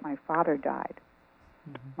that's that my father died.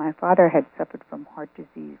 My father had suffered from heart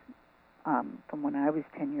disease from when I was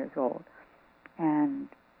 10 years old, and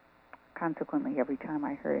consequently, every time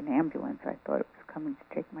I heard an ambulance, I thought it was coming to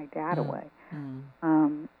take my dad away.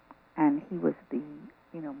 And he was the,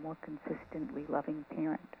 more consistently loving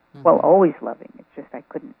parent. Well, always loving. It's just I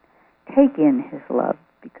couldn't take in his love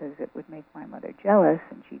because it would make my mother jealous,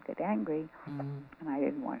 and she'd get angry, and I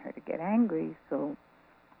didn't want her to get angry. So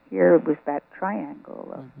here was that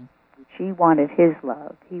triangle of she wanted his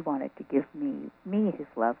love. He wanted to give me his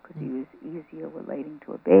love because he was easier relating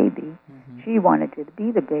to a baby. She wanted to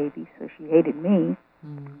be the baby, so she hated me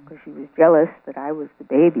because she was jealous that I was the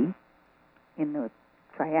baby in the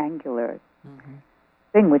triangular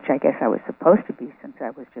thing, which I guess I was supposed to be since I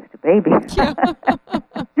was just a baby.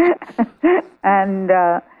 And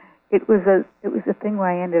it was a thing where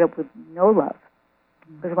I ended up with no love,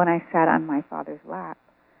 because when I sat on my father's lap,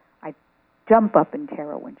 I'd jump up in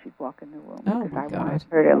terror when she'd walk in the room because I wanted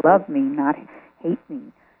her to love me, not hate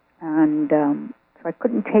me. And so I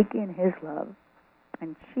couldn't take in his love.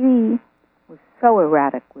 And she was so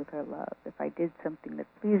erratic with her love. If I did something that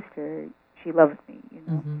pleased her, she loved me,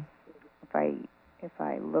 If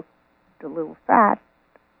I looked a little fat,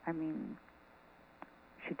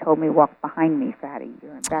 she told me, walk behind me, fatty,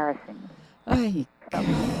 you're embarrassing me.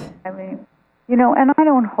 And I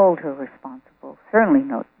don't hold her responsible, certainly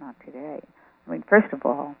not today. First of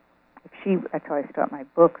all, that's how I start my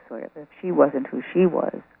book, sort of, if she wasn't who she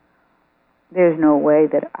was, there's no way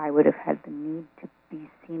that I would have had the need to be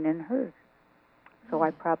seen and heard. So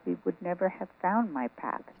I probably would never have found my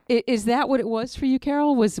path. Is that what it was for you,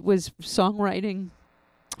 Carol? Was songwriting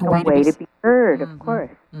a way to be heard, of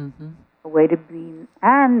course. A way to be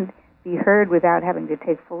heard without having to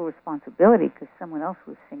take full responsibility because someone else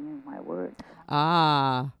was singing my words.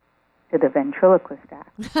 To the ventriloquist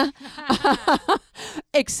act.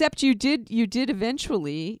 Except you did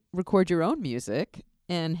eventually record your own music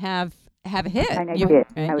and have a hit. And I did.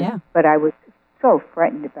 But I was so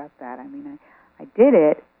frightened about that. I did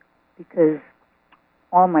it because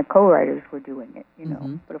all my co-writers were doing it,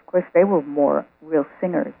 But of course, they were more real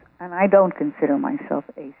singers. And I don't consider myself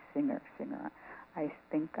a singer. I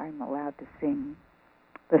think I'm allowed to sing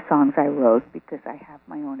the songs I wrote because I have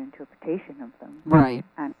my own interpretation of them. Right.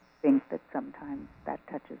 And I think that sometimes that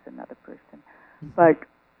touches another person. But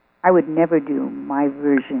I would never do my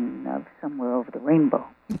version of Somewhere Over the Rainbow.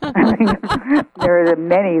 There are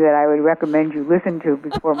many that I would recommend you listen to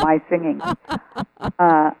before my singing.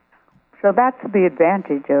 So that's the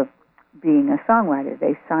advantage of being a songwriter.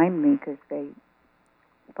 They signed me because they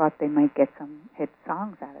thought they might get some hit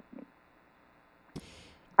songs out of me.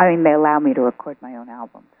 They allow me to record my own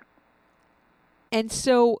albums. And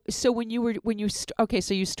so so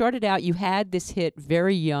you started out, you had this hit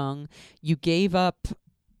very young. You gave up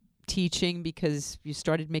teaching because you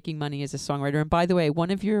started making money as a songwriter. And by the way,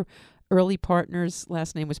 one of your early partners'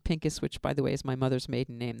 last name was Pincus, which, by the way, is my mother's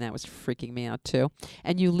maiden name. That was freaking me out, too.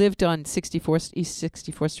 And you lived on East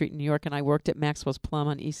 64th Street in New York, and I worked at Maxwell's Plum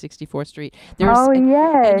on East 64th Street. Yes.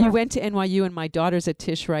 And you went to NYU, and my daughter's at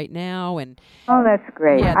Tisch right now. And oh, that's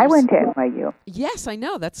great. Yeah, I went to NYU. Yes, I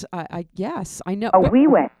know. Yes, I know. Oh, we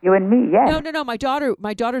went. You and me, yes. No. My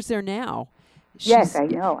daughter's there now. Yes, I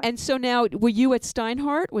know. And so now, were you at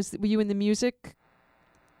Steinhardt? Were you in the music?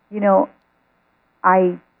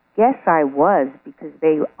 I guess I was, because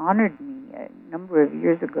they honored me a number of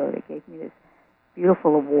years ago. They gave me this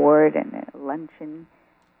beautiful award and a luncheon.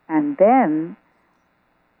 And then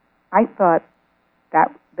I thought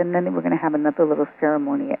then they were going to have another little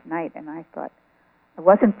ceremony at night. And I thought, I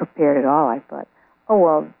wasn't prepared at all. I thought, oh,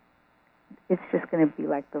 well, it's just going to be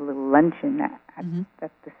like the little luncheon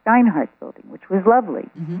at the Steinhardt building, which was lovely.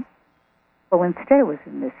 Mm-hmm. But instead it was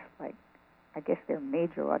in this, I guess their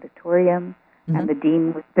major auditorium. And the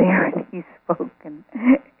dean was there, and he spoke, and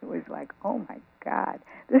it was like, oh my God,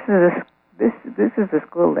 this is a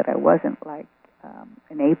school that I wasn't like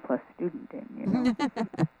an A+ student in,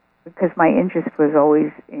 because my interest was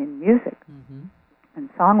always in music and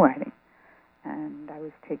songwriting, and I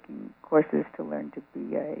was taking courses to learn to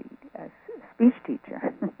be a speech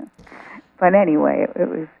teacher. But anyway, it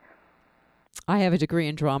was. I have a degree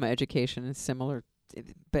in drama education, and similar.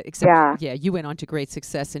 But except, you went on to great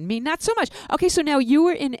success, and me not so much. Okay, so now you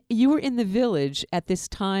were in the Village at this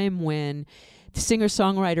time when the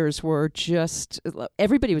singer-songwriters were just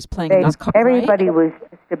everybody was playing in those cars. Everybody was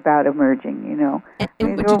just about emerging, And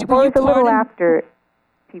it was a little after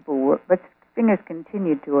people were, but singers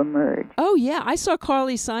continued to emerge. Oh yeah, I saw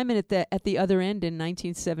Carly Simon at the other end in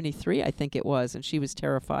 1973, I think it was, and she was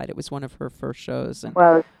terrified. It was one of her first shows. And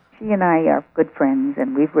well. She and I are good friends,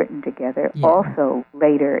 and we've written together also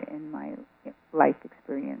later in my life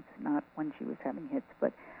experience, not when she was having hits,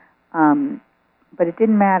 but it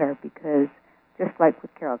didn't matter, because just like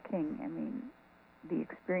with Carole King, I mean, the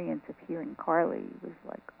experience of hearing Carly was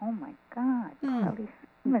like, oh my God, Carly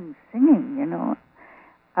Simon singing,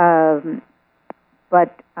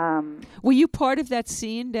 were you part of that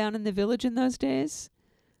scene down in the Village in those days?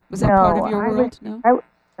 Was that part of your world? No. No.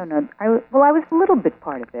 I was a little bit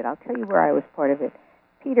part of it. I'll tell you where I was part of it.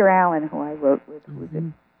 Peter Allen, who I wrote with, who was a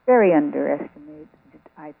very underestimated,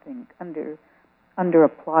 I think,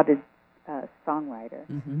 underapplauded songwriter.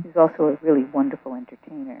 He's also a really wonderful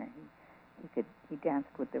entertainer. He danced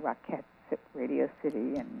with the Rockettes at Radio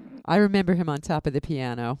City, and I remember him on top of the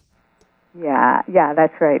piano. Yeah,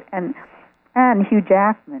 that's right. And Hugh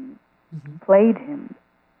Jackman played him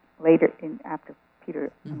later after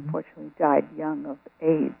Peter unfortunately died young of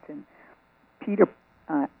AIDS, and Peter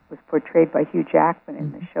was portrayed by Hugh Jackman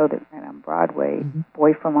in the show that ran on Broadway,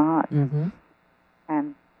 Boy from Oz.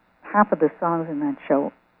 And half of the songs in that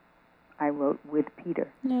show I wrote with Peter.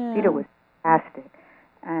 Yeah. Peter was fantastic.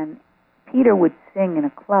 And Peter would sing in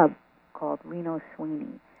a club called Reno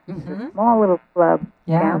Sweeney. It was a small little club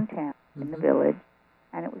downtown in the Village,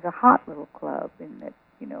 and it was a hot little club in that,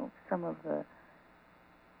 some of the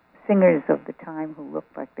singers of the time who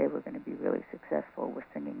looked like they were going to be really successful were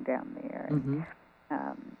singing down there.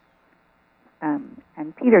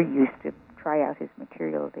 And Peter used to try out his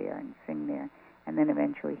material there and sing there. And then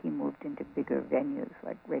eventually he moved into bigger venues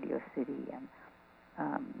like Radio City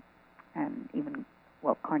and even,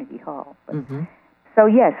 Carnegie Hall. But, so,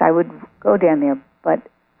 yes, I would go down there. But,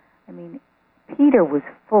 I mean, Peter was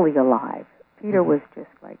fully alive. Peter was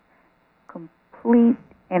just like complete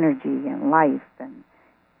energy and life and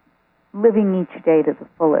living each day to the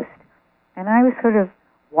fullest. And I was sort of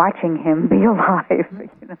watching him be alive,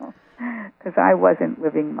 because I wasn't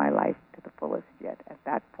living my life to the fullest yet at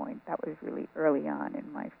that point. That was really early on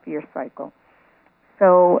in my fear cycle.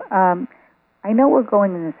 So I know we're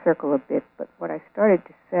going in a circle a bit, but what I started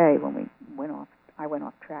to say when I went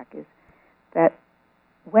off track, is that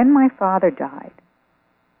when my father died,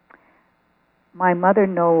 my mother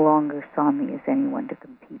no longer saw me as anyone to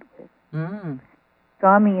compete with.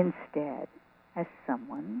 Saw me instead as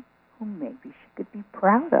someone who maybe she could be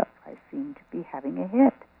proud of. I seemed to be having a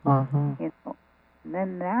hit. And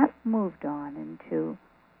then that moved on into,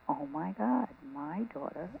 oh my God, my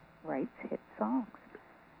daughter writes hit songs.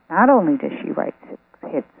 Not only does she write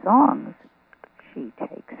hit songs, she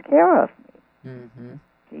takes care of me.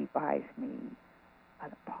 She buys me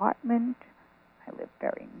an apartment. I live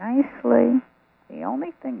very nicely. The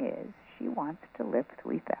only thing is, she wants to live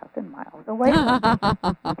 3,000 miles away from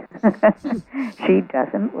me. She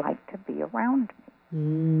doesn't like to be around me.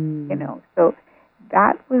 You know, so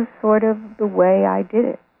that was sort of the way I did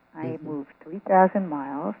it. I moved 3,000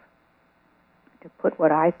 miles to put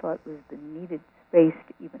what I thought was the needed space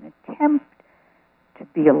to even attempt to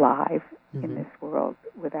be alive in this world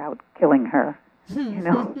without killing her, you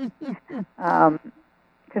know.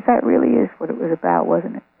 Because that really is what it was about,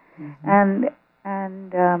 wasn't it? And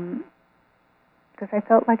because I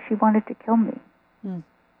felt like she wanted to kill me.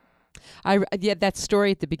 Yeah, that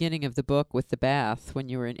story at the beginning of the book with the bath when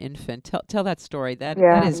you were an infant. Tell that story. That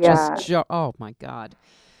is just oh my God.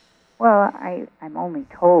 Well, I'm only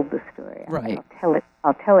told the story. Right.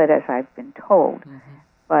 I'll tell it as I've been told.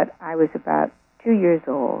 But I was about 2 years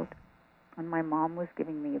old, and my mom was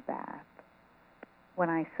giving me a bath when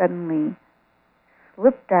I suddenly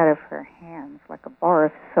slipped out of her hands like a bar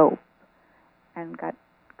of soap and got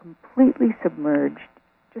completely submerged,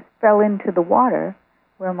 just fell into the water,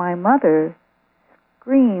 where my mother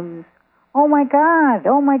screams, oh my God,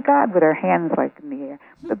 with her hands like in the air.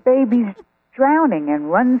 The baby's drowning,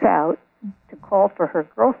 and runs out to call for her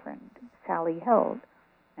girlfriend, Sally Held.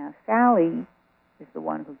 Now, Sally is the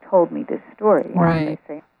one who told me this story. Right.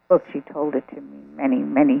 They say, look, she told it to me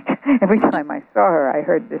many every time I saw her, I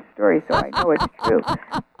heard this story, so I know it's true.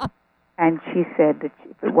 And she said that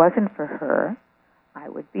if it wasn't for her, I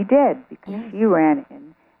would be dead, because she ran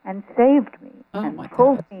in and saved me and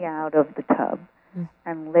pulled me out of the tub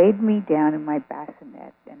and laid me down in my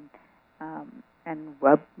bassinet and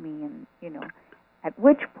rubbed me, and, you know, at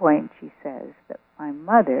which point she says that my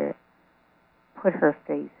mother put her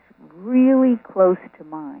face really close to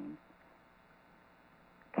mine,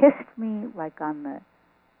 kissed me like on the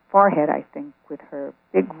forehead, I think, with her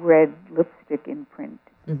big red lipstick imprint,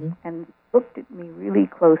 and looked at me really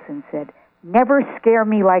close and said, never scare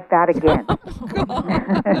me like that again.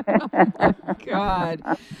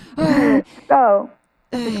 God. So,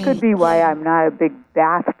 this could be why I'm not a big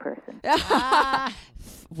bath person.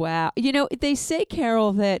 Wow. You know, they say,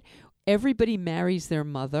 Carol, that everybody marries their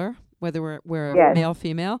mother, whether we're a male,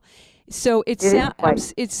 female. So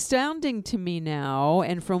it's sounding to me now,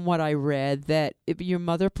 and from what I read, that your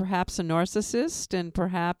mother perhaps a narcissist, and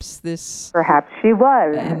perhaps she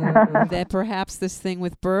was. And that perhaps this thing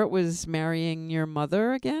with Bert was marrying your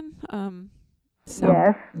mother again.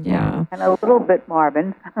 Yes. Yeah. And a little bit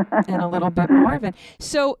Marvin.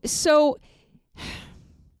 So,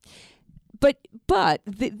 but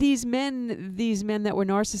these men that were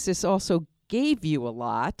narcissists also gave you a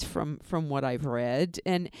lot from what I've read,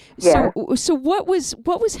 and so what was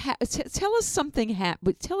tell us something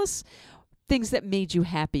tell us things that made you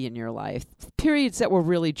happy in your life, periods that were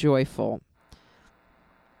really joyful.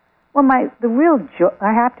 Well, I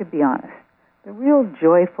have to be honest, the real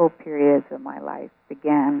joyful periods of my life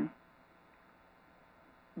began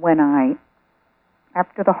when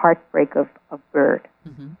after the heartbreak of Bert,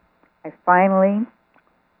 I finally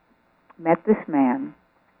met this man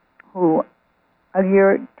who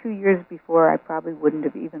 2 years before I probably wouldn't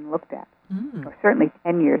have even looked at, or certainly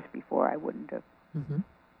 10 years before I wouldn't have,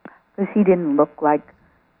 because he didn't look like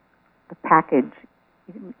the package.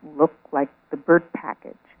 He didn't look like the Bert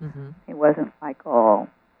package. He wasn't like, you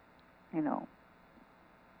know,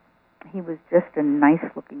 he was just a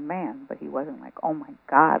nice-looking man, but he wasn't like, oh my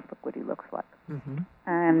God, look what he looks like.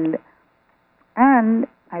 And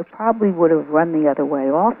I probably would have run the other way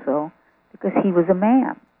also, because he was a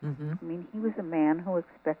man. I mean, he was a man who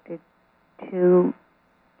expected to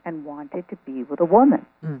and wanted to be with a woman.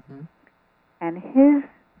 And his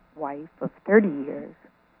wife of 30 years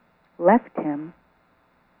left him.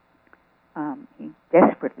 He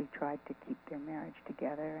desperately tried to keep their marriage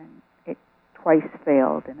together, and it twice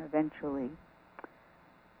failed, and eventually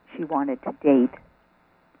she wanted to date,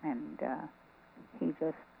 and he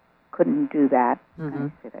just couldn't do that. And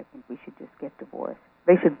I said, I think we should just get divorced.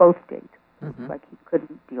 They should both date. Like he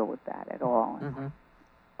couldn't deal with that at all. And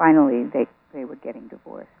finally, they were getting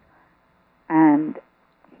divorced. And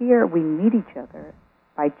here we meet each other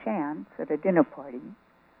by chance at a dinner party,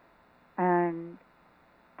 and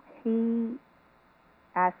he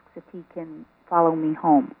asks if he can follow me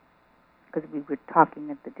home, because we were talking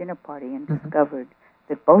at the dinner party and discovered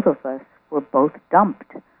that both of us were both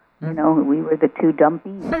dumped. You know, we were the two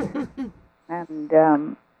dumpies. And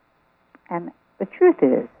the truth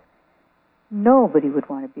is, nobody would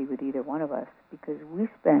want to be with either one of us, because we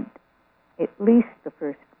spent at least the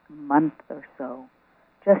first month or so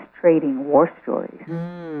just trading war stories.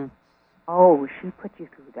 Oh, she put you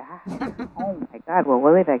through that? Oh my God!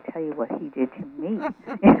 Well, did I tell you what he did to me?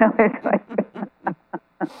 You know, it's like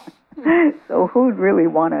So who'd really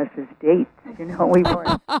want us as dates? You know, we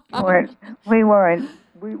weren't You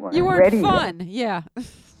weren't ready. fun, yeah.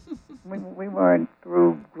 We weren't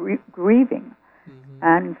through grieving.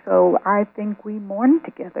 And so I think we mourned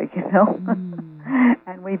together, you know,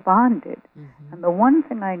 and we bonded. And the one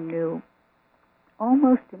thing I knew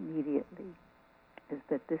almost immediately is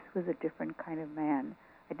that this was a different kind of man.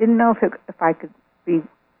 I didn't know if I could be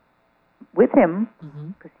with him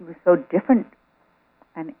because he was so different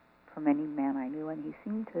and from any man I knew, and he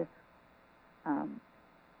seemed to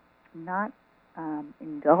not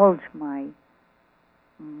indulge my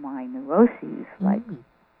neuroses. Like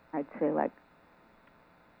I'd say, like,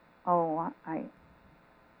 oh,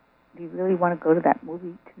 do you really want to go to that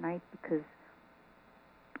movie tonight? Because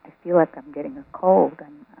I feel like I'm getting a cold.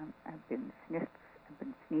 I've been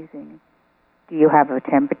sneezing. Do you have a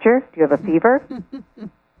temperature? Do you have a fever?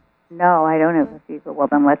 No, I don't have a fever. Well,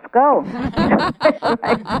 then let's go.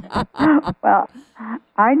 Well,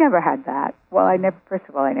 I never had that. Well, first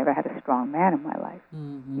of all, I never had a strong man in my life.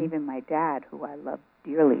 Even my dad, who I loved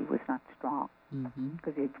dearly, was not strong.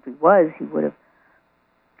 Because if he was, he would have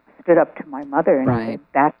stood up to my mother and said,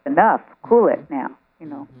 "That's enough. Cool it now. You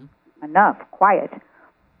know, enough. Quiet."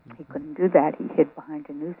 He couldn't do that. He hid behind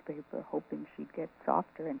a newspaper, hoping she'd get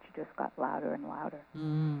softer, and she just got louder and louder.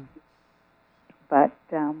 But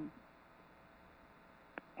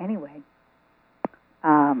anyway,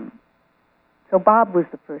 so Bob was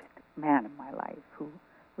the first man in my life who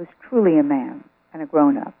was truly a man and a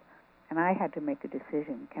grown-up. And I had to make a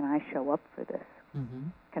decision. Can I show up for this?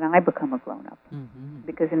 Can I become a grown-up?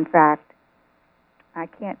 Because, in fact, I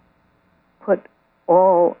can't put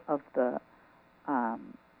all of the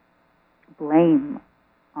blame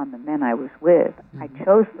on the men I was with. I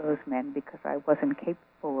chose those men because I wasn't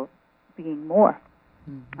capable of being more.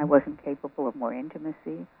 I wasn't capable of more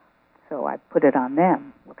intimacy, so I put it on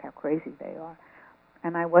them. Look how crazy they are.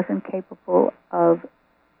 And I wasn't capable of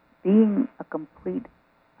being a complete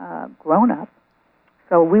grown-up.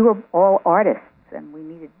 So we were all artists, and we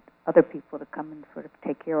needed other people to come and sort of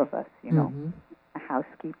take care of us, you know, a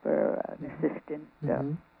housekeeper, an assistant.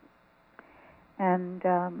 And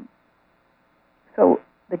so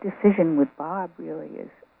the decision with Bob really is,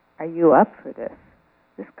 are you up for this?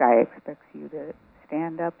 This guy expects you to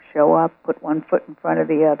stand up, show up, put one foot in front of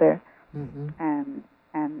the other. And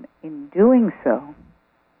in doing so,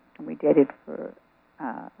 and we dated for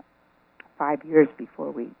 5 years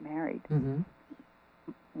before we married.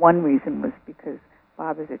 One reason was because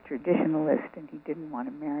Bob is a traditionalist, and he didn't want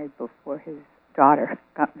to marry before his daughter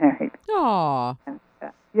got married. Aww. And,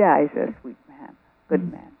 yeah, he's a sweet man, good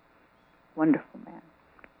man, wonderful man.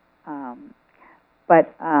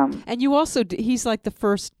 And you also, he's like the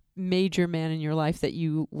first major man in your life that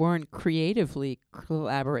you weren't creatively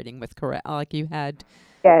collaborating with, correct? Like you had...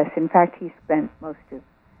 Yes, in fact, he spent most of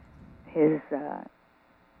his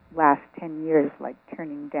last 10 years like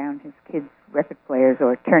turning down his kids' record players,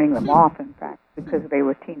 or turning them off, in fact, because they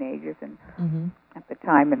were teenagers and at the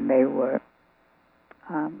time, and they were,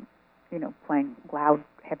 you know, playing loud,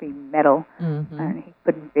 heavy metal, and he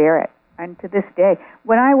couldn't bear it. And to this day,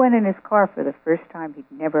 when I went in his car for the first time,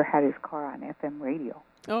 he'd never had his car on FM radio.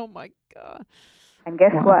 Oh, my God. And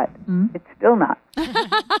guess what? It's still not.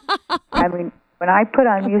 I mean, when I put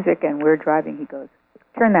on music and we're driving, he goes,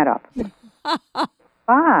 turn that off.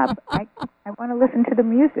 Bob, I want to listen to the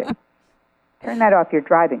music. Turn that off, you're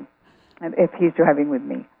driving. If he's driving with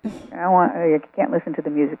me. You can't listen to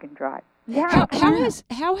the music and drive. Yeah.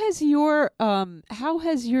 How has your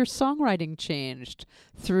songwriting changed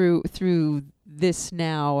through this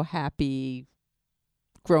now happy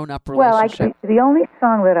grown-up relationship? Well, the only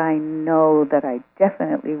song that I know that I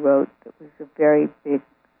definitely wrote that was a very big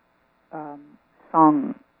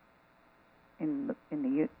song in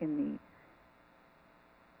the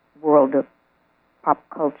world of pop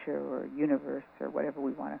culture or universe or whatever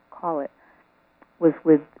we want to call it was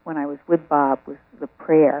when I was with Bob, was The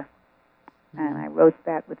Prayer. And I wrote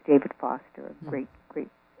that with David Foster, a great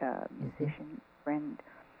musician friend.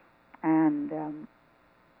 And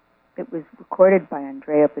it was recorded by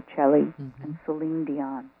Andrea Bocelli and Celine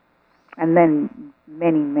Dion. And then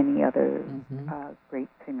many other great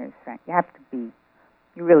singers sang. You have to be,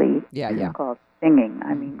 it's called singing.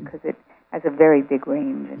 I mean, because it has a very big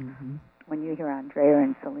range. And when you hear Andrea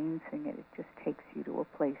and Celine sing it, it just takes you to a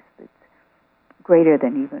place that's greater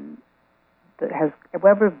than even...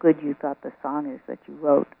 however good you thought the song is that you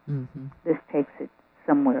wrote, this takes it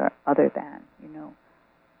somewhere other than, you know.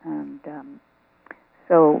 And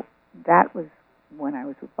so that was when I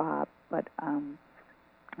was with Bob, but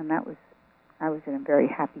and that was, I was in a very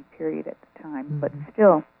happy period at the time, but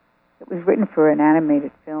still, it was written for an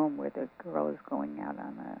animated film where the girl is going out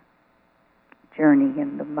on a journey,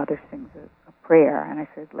 and the mother sings a prayer. And I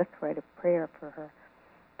said, let's write a prayer for her.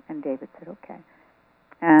 And David said, okay.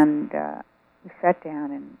 And we sat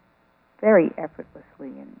down, and very effortlessly,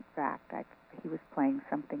 in fact, he was playing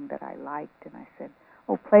something that I liked, and I said,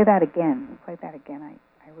 oh, play that again. Play that again.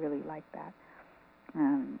 I really like that.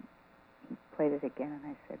 He played it again, and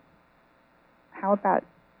I said, how about,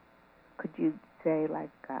 could you say, like,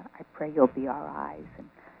 I pray you'll be our eyes? And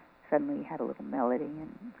suddenly he had a little melody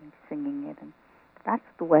and singing it. And that's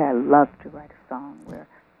the way I love to write a song, where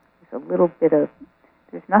there's a little bit of,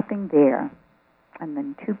 there's nothing there, and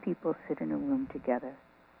then two people sit in a room together,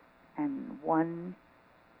 and one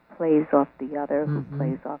plays off the other, who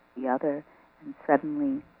plays off the other, and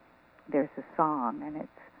suddenly there's a song, and it's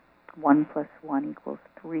 1 + 1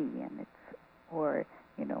 = 3, and it's, or,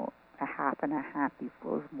 you know, a half and a half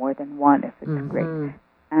equals more than one if it's great.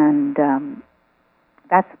 And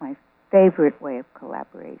that's my favorite way of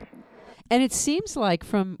collaboration. And it seems like,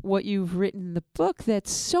 from what you've written in the book, that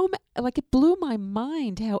like, it blew my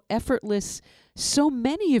mind how effortless so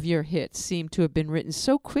many of your hits seem to have been written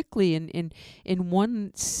so quickly in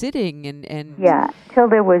one sitting. And yeah, till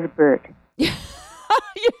there was Bert.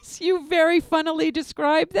 Yes, you very funnily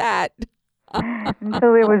described that.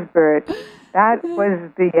 Until there was Bert. That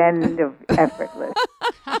was the end of Effortless.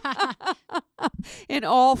 In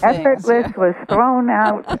all things. Effortless was thrown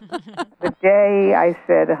out the day I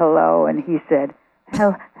said hello, and he said,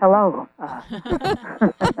 hello.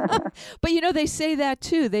 But, you know, they say that,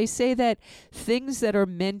 too. They say that things that are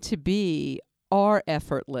meant to be are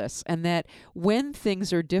effortless, and that when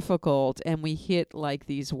things are difficult and we hit like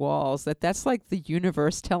these walls, that's like the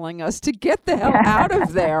universe telling us to get the hell out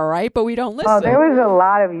of there, right? But we don't listen. Oh, there was a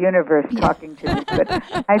lot of universe talking to me, but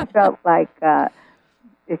I felt like,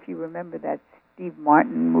 if you remember that Steve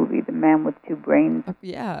Martin movie, The Man with Two Brains.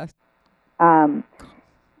 Yeah.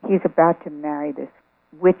 He's about to marry this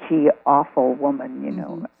witchy, awful woman, you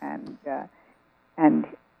know, and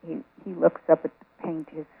he looks up at the paint.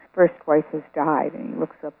 His first wife has died, and he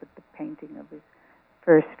looks up at the painting of his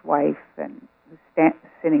first wife, and who's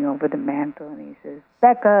sitting over the mantel, and he says,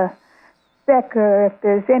 Becca, if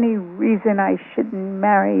there's any reason I shouldn't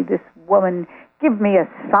marry this woman, give me a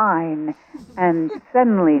sign. And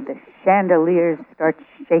suddenly the chandeliers start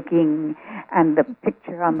shaking, and the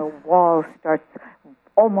picture on the wall starts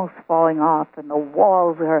almost falling off, and the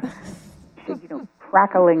walls are, you know,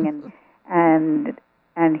 crackling, and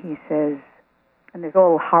he says, and there's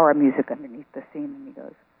all horror music underneath the scene, and he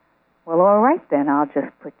goes, well, all right then, I'll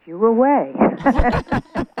just put you away.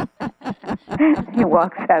 He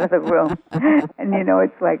walks out of the room, and, you know,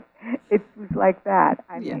 it was like that.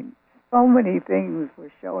 I mean, so many things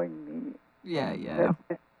were showing me. Yeah. That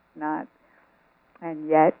it's not, and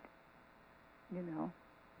yet, you know,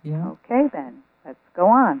 okay then, let's go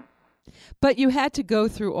on. But you had to go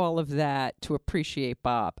through all of that to appreciate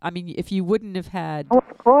Bob. I mean, if you wouldn't have had, of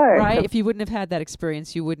course, right? If you wouldn't have had that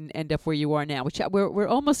experience, you wouldn't end up where you are now. Which we're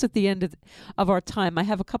almost at the end of our time. I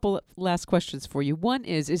have a couple of last questions for you. One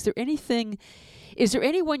is there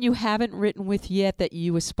anyone you haven't written with yet that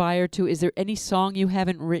you aspire to? Is there any song you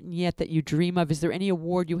haven't written yet that you dream of? Is there any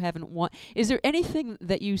award you haven't won? Is there anything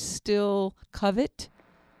that you still covet?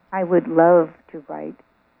 I would love to write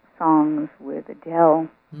songs with Adele.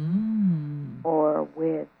 Or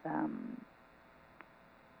with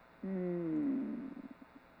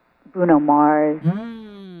Bruno Mars.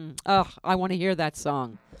 Oh, I want to hear that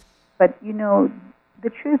song. But, you know, the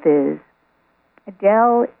truth is,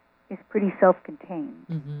 Adele is pretty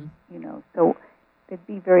self-contained, you know, so there'd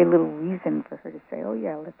be very little reason for her to say, oh,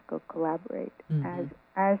 yeah, let's go collaborate,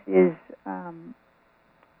 as is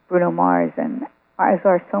Bruno Mars, and as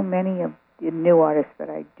are so many of the new artists that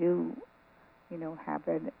I do, you know, have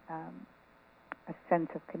a sense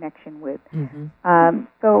of connection with.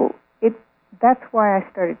 So that's why I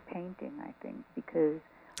started painting, I think, because...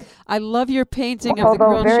 I love your painting of the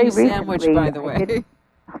grilled cheese sandwich, by the way.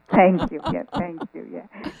 Thank you, yeah.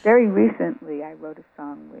 Very recently, I wrote a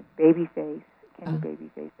song with Babyface, Kenny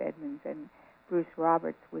Babyface Edmonds, and Bruce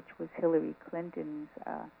Roberts, which was Hillary Clinton's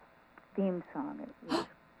theme song. It was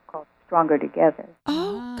called Stronger Together.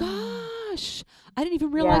 Oh, gosh. I didn't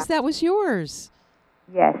even realize that was yours.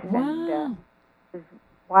 Yes, wow. And it was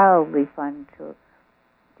wildly fun to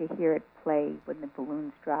hear it play when the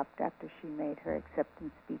balloons dropped after she made her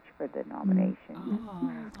acceptance speech for the nomination.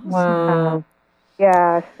 Wow.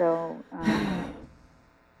 Yeah, so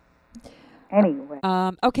anyway.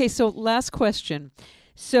 Okay, so last question.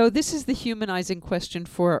 So this is the humanizing question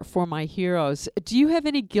for my heroes. Do you have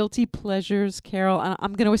any guilty pleasures, Carol?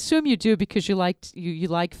 I'm going to assume you do because you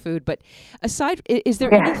like food. But is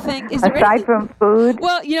there anything? Aside from food?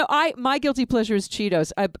 Well, my guilty pleasure is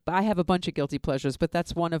Cheetos. I have a bunch of guilty pleasures, but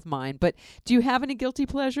that's one of mine. But do you have any guilty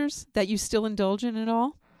pleasures that you still indulge in at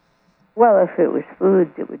all? Well, if it was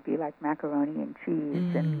foods, it would be like macaroni and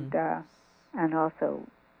cheese, and also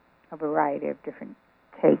a variety of different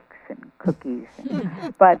cakes and cookies.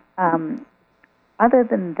 But other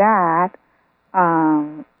than that,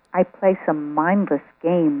 I play some mindless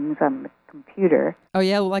games on the computer. Oh,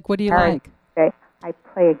 yeah? Like what do you like? I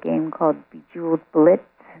play a game called Bejeweled Blitz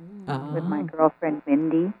with my girlfriend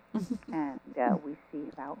Mindy, and we see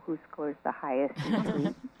about who scores the highest each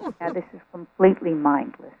week. Now, this is completely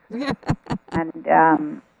mindless.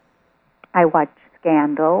 And I watch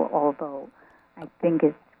Scandal, although I think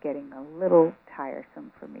it's getting a little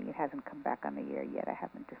tiresome for me. It hasn't come back on the air yet. I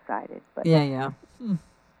haven't decided. But yeah.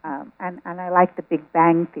 And I like The Big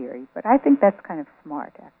Bang Theory, but I think that's kind of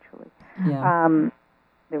smart, actually. Yeah.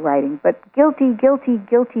 The writing. But guilty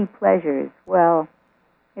pleasures. Well,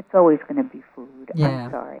 it's always going to be food. Yeah.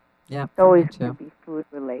 I'm sorry. Yeah. It's always going to be food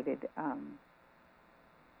related.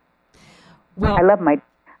 Well,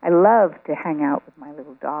 I love to hang out with my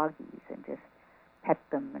little doggies and just pet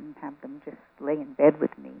them and have them just lay in bed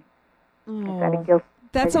with me. Is that a guilty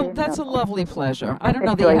pleasure? That's a lovely pleasure. I don't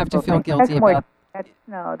know that you have to feel guilty about.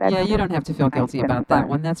 You don't have to feel guilty about that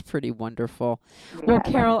one. That's pretty wonderful. Yeah, well,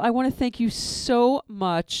 Carol, I want to thank you so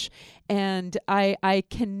much, and I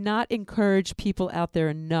cannot encourage people out there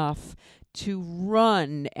enough to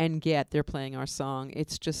run and get They're Playing Our Song.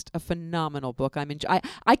 It's just a phenomenal book. I'm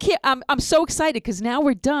so excited because now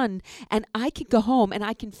we're done and I can go home and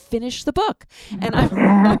I can finish the book. And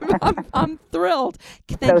I'm thrilled.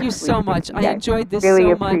 Thank you so much. I enjoyed this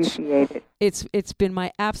really so much. Appreciate it. It's been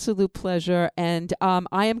my absolute pleasure, and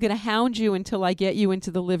I am going to hound you until I get you into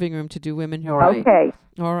the living room to do Women Who Write. Okay.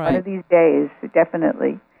 All right. One of these days,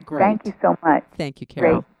 definitely. Great. Thank you so much. Thank you,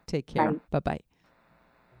 Carol. Great. Take care. Bye. Bye-bye.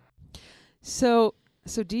 So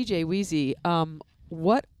DJ Weezy,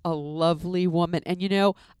 what a lovely woman. And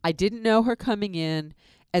I didn't know her coming in.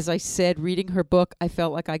 As I said, reading her book, I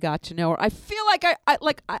felt like I got to know her. I feel like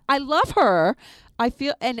I love her.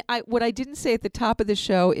 What I didn't say at the top of the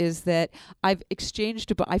show is that I've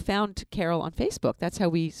exchanged I found Carol on Facebook. That's how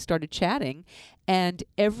we started chatting. And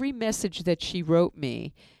every message that she wrote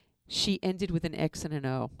me, she ended with an X and an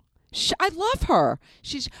O. I love her.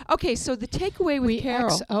 She's okay. So the takeaway with Carol,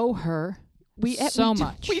 we XO her. We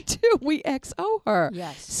much. We do. We XO her.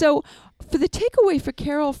 Yes. So for the takeaway for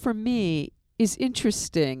Carol, for me, is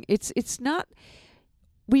interesting. It's not.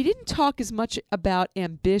 We didn't talk as much about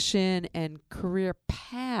ambition and career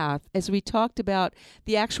path as we talked about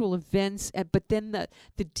the actual events, but then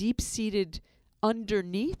the deep-seated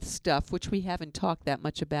underneath stuff, which we haven't talked that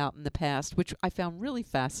much about in the past, which I found really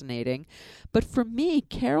fascinating. But for me,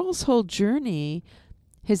 Carol's whole journey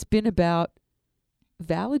has been about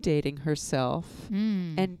validating herself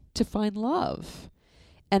and to find love.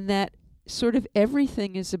 And that sort of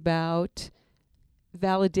everything is about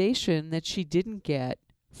validation that she didn't get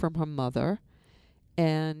from her mother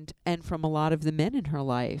and from a lot of the men in her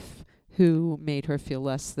life who made her feel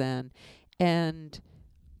less than. And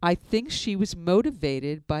I think she was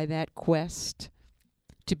motivated by that quest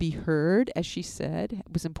to be heard, as she said,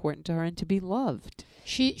 was important to her, and to be loved.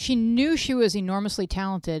 She knew she was enormously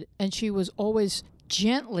talented, and she was always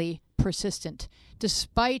gently persistent.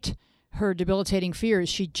 Despite her debilitating fears,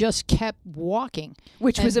 she just kept walking.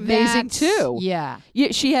 Which was amazing, too. Yeah.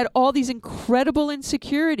 She had all these incredible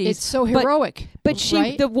insecurities. It's so heroic. But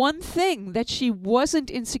right? The one thing that she wasn't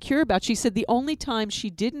insecure about, she said the only time she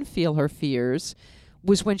didn't feel her fears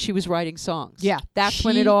was when she was writing songs. Yeah. That's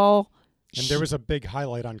when it all... And there was a big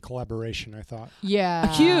highlight on collaboration, I thought. Yeah.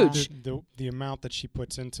 Huge. The amount that she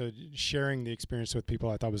puts into sharing the experience with people,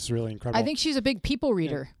 I thought was really incredible. I think she's a big people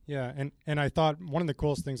reader. Yeah. And I thought one of the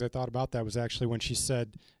coolest things I thought about that was actually when she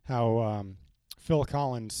said how Phil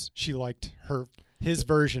Collins, she liked his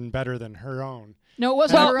version better than her own. No, it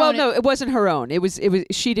wasn't her own. Well, no, it wasn't her own. It was.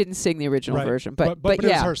 She didn't sing the original version, but it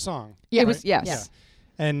was her song. Yeah. Right? It was. Yes. Yeah.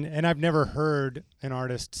 And I've never heard an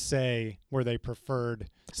artist say where they preferred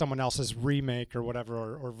someone else's remake or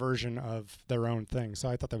whatever or version of their own thing. So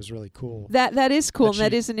I thought that was really cool. That is cool, and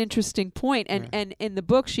that is an interesting point. And in the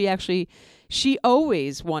book, she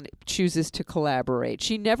always chooses to collaborate.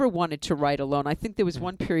 She never wanted to write alone. I think there was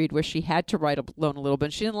one period where she had to write alone a little bit,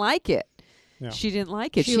 and she didn't like it. Yeah. She didn't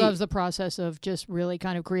like it. She loves the process of just really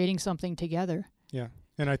kind of creating something together. Yeah.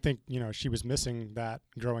 And I think, she was missing that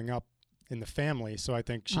growing up in the family. So I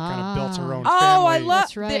think she kind of built her own Oh, family I love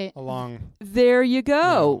That's right. along. There you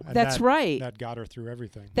go. And That's right. That got her through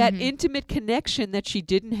everything. That intimate connection that she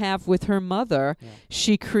didn't have with her mother,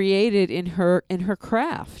 she created in her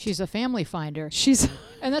craft. She's a family finder.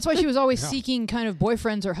 And that's why she was always seeking kind of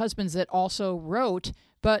boyfriends or husbands that also wrote,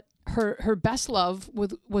 but her best love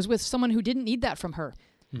was with someone who didn't need that from her.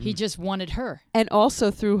 He just wanted her. And also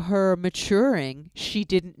through her maturing, she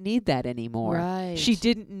didn't need that anymore. Right. She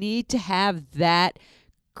didn't need to have that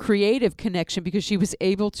creative connection because she was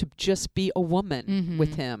able to just be a woman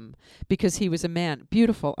with him because he was a man.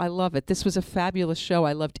 Beautiful. I love it. This was a fabulous show.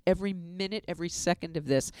 I loved every minute, every second of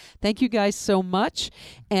this. Thank you guys so much.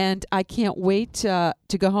 And I can't wait to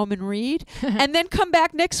go home and read and then come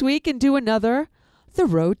back next week and do another The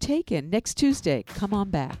Road Taken next Tuesday. Come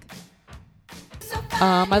on back.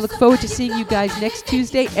 I look forward to seeing you guys next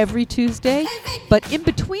Tuesday, every Tuesday. But in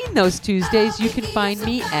between those Tuesdays, you can find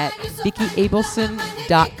me at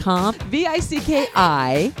VickiAbelson.com,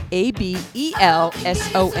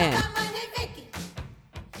 VickiAbelson.